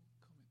or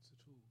comments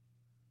at all?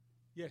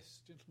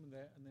 Yes, gentleman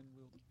there, and then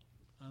we'll...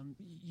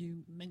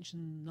 You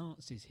mentioned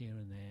Nazis here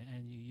and there,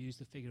 and you use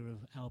the figure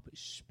of Albert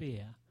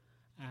Speer,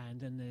 and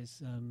then there's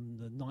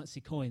the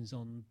Nazi coins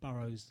on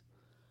Burroughs'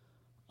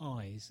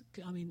 eyes.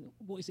 I mean,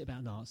 what is it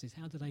about Nazis?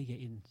 How do they get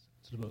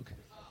into the book?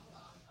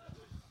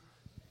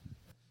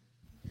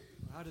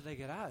 How do they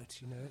get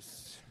out?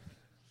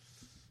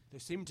 They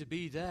seem to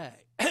be there.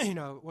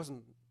 It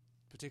wasn't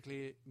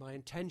particularly my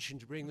intention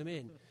to bring them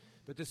in.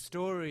 But the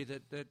story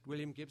that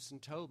William Gibson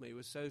told me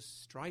was so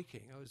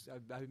striking.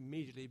 I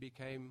immediately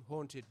became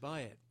haunted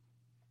by it.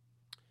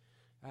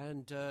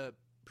 And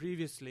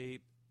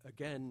previously,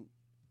 again,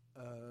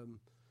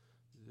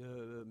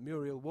 the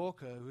Muriel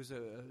Walker, who's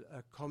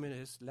a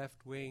communist,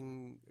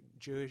 left-wing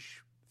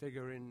Jewish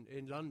figure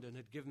in London,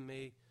 had given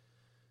me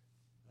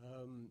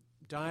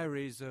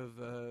diaries of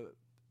an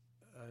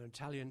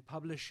Italian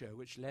publisher,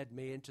 which led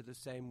me into the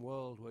same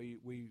world where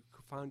we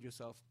found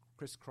yourself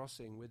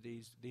crisscrossing with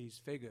these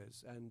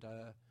figures, and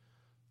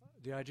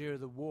the idea of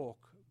the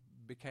walk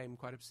became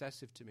quite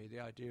obsessive to me. The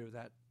idea of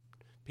that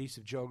piece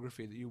of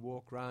geography that you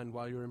walk around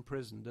while you're in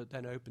prison that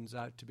then opens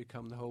out to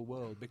become the whole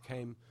world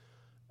became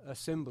a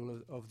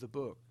symbol of the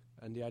book,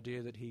 and the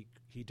idea that he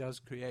does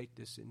create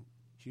this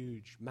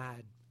huge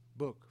mad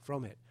book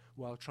from it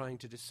while trying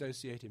to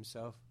dissociate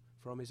himself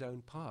from his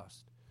own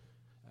past,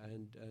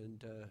 and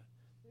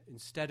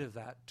instead of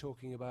that,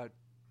 talking about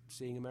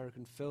seeing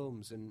American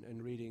films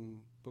and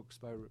reading books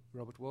by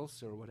Robert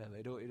Walser or whatever.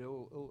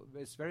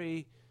 It's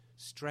very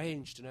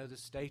strange to know the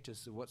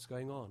status of what's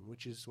going on,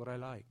 which is what I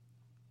like.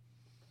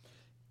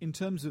 In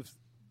terms of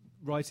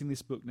writing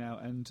this book now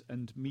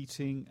and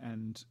meeting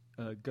and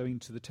going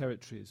to the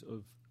territories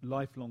of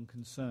lifelong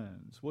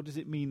concerns, what does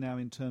it mean now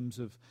in terms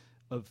of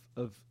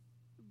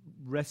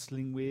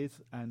wrestling with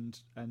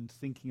and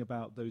thinking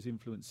about those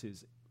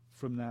influences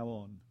from now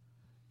on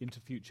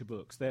into future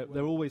books?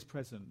 They're always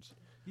present.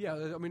 Yeah,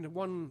 I mean,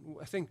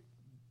 I think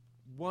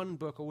one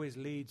book always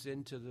leads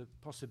into the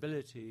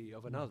possibility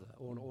of another,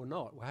 or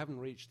not. We haven't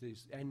reached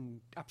this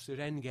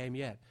absolute end game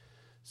yet.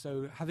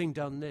 So having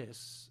done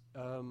this,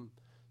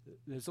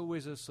 there's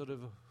always a sort of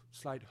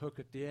slight hook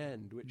at the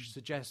end, which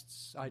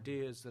suggests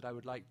ideas that I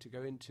would like to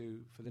go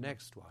into for the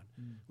next one,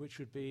 which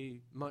would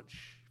be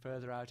much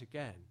further out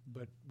again,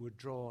 but would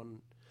draw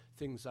on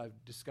things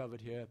I've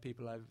discovered here,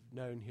 people I've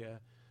known here.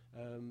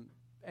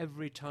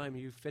 Every time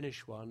you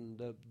finish one,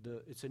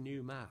 it's a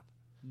new map.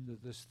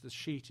 The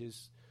sheet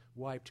is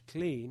wiped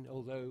clean,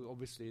 although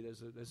obviously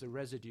there's a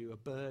residue, a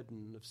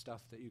burden of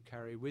stuff that you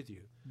carry with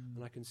you.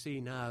 And I can see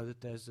now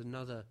that there's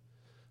another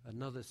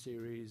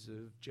series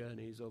of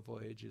journeys or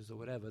voyages or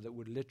whatever that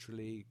would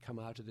literally come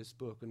out of this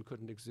book and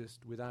couldn't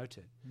exist without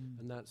it.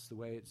 And that's the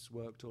way it's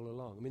worked all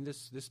along. I mean,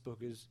 this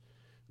book is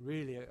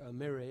really a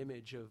mirror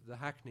image of the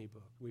Hackney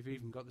book. We've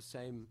even got the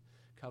same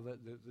cover,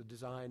 the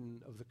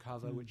design of the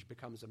cover, which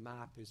becomes a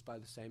map, is by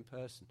the same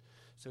person.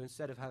 So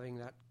instead of having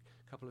that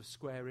couple of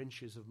square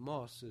inches of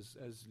moss,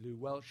 as Lou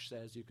Welch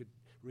says, you could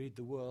read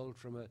the world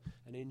from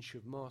an inch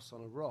of moss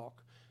on a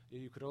rock.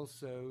 You could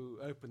also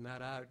open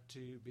that out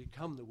to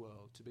become the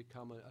world, to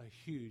become a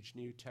huge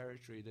new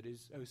territory that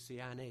is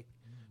oceanic,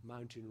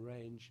 mountain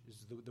range,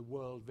 is the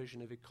world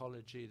vision of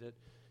ecology that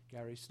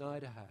Gary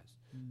Snyder has.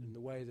 And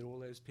the way that all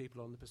those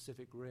people on the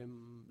Pacific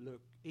Rim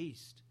look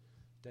east,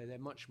 they're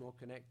much more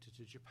connected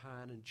to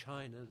Japan and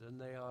China than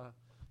they are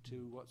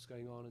to what's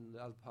going on in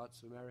the other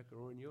parts of America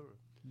or in Europe.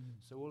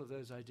 So all of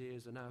those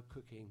ideas are now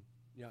cooking,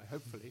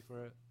 hopefully,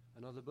 for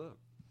another book.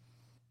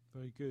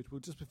 Very good. Well,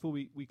 just before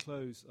we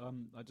close,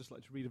 I'd just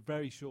like to read a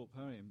very short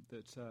poem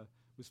that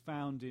was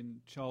found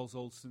in Charles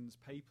Olson's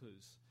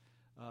papers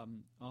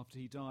after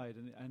he died.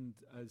 And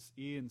as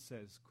Ian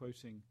says,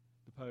 quoting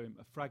the poem,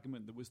 a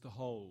fragment that was the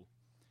whole.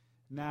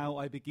 Now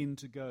I begin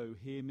to go.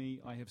 Hear me,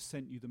 I have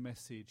sent you the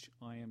message.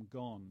 I am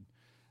gone.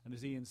 And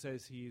as Ian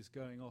says, he is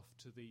going off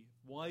to the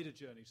wider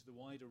journey, to the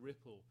wider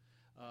ripple,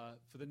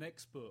 for the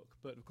next book.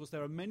 But of course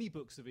there are many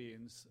books of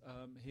Ian's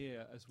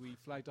here, as we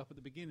flagged up at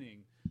the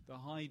beginning. The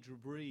Hydra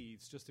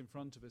Breathes, just in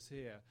front of us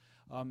here.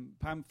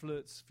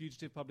 Pamphlets,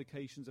 fugitive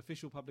publications,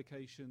 official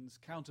publications,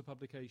 counter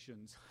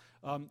publications,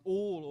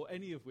 all or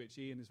any of which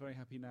Ian is very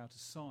happy now to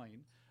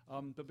sign.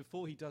 But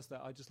before he does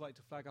that, I'd just like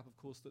to flag up, of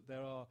course, that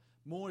there are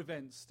more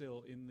events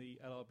still in the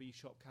LRB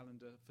shop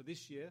calendar for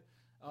this year.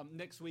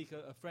 Next week,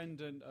 a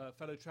friend and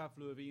fellow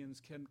traveller of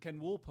Ian's, Ken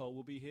Walpole,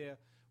 will be here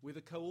with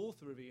a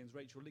co-author of Ian's,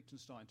 Rachel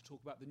Lichtenstein, to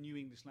talk about the New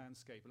English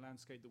landscape, a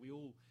landscape that we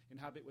all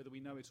inhabit, whether we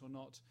know it or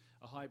not,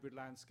 a hybrid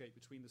landscape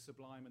between the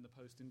sublime and the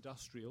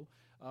post-industrial.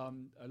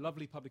 A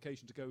lovely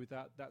publication to go with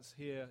that. That's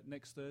here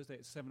next Thursday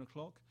at 7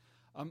 o'clock.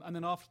 And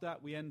then after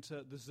that, we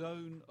enter the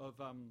zone of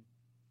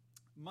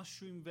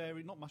mustard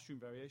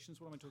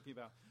variations. What am I talking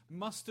about?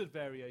 Mustard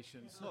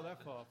variations. Not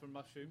that far from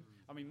mushroom.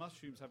 I mean,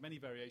 mushrooms have many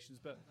variations,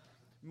 but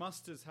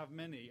mustards have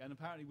many, and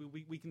apparently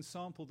we can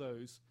sample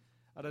those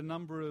at a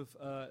number of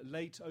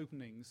late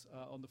openings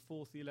on the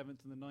 4th, the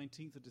 11th, and the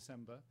 19th of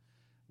December,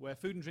 where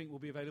food and drink will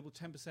be available.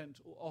 10%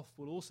 off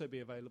will also be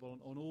available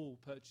on all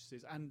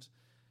purchases, and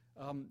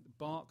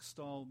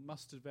Bark-style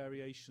mustard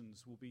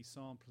variations will be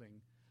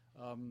sampling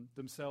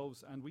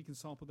themselves, and we can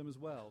sample them as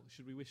well,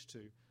 should we wish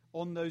to,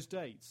 on those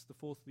dates, the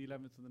 4th, the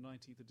 11th, and the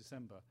 19th of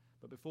December.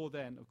 But before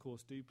then, of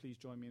course, do please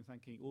join me in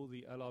thanking all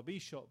the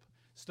LRB shop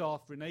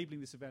staff for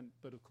enabling this event,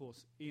 but of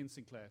course, Ian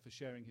Sinclair for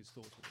sharing his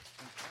thoughts with us.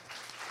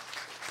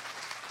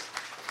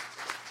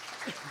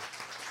 Thank you.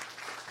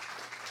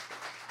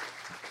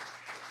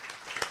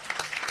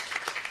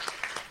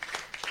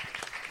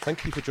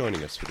 Thank you for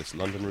joining us for this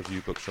London Review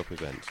Bookshop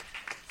event.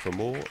 For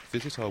more,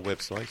 visit our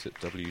website at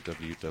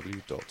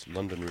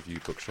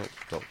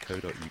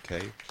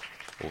www.londonreviewbookshop.co.uk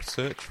or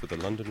search for the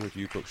London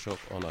Review Bookshop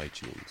on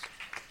iTunes.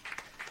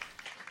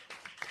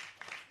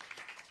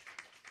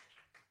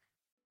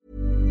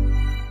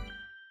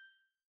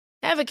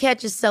 Ever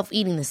catch yourself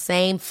eating the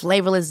same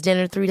flavorless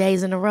dinner 3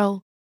 days in a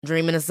row?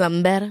 Dreaming of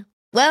something better?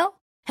 Well,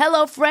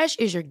 HelloFresh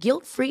is your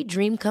guilt-free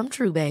dream come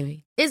true,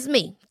 baby. It's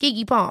me,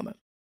 Keke Palmer.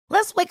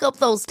 Let's wake up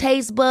those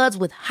taste buds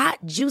with hot,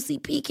 juicy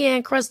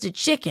pecan-crusted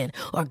chicken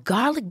or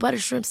garlic butter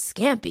shrimp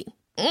scampi.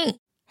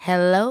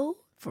 Hello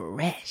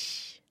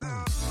Fresh.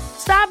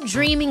 Stop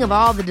dreaming of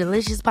all the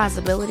delicious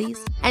possibilities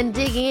and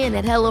dig in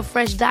at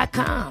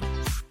HelloFresh.com.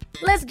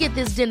 Let's get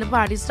this dinner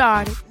party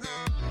started.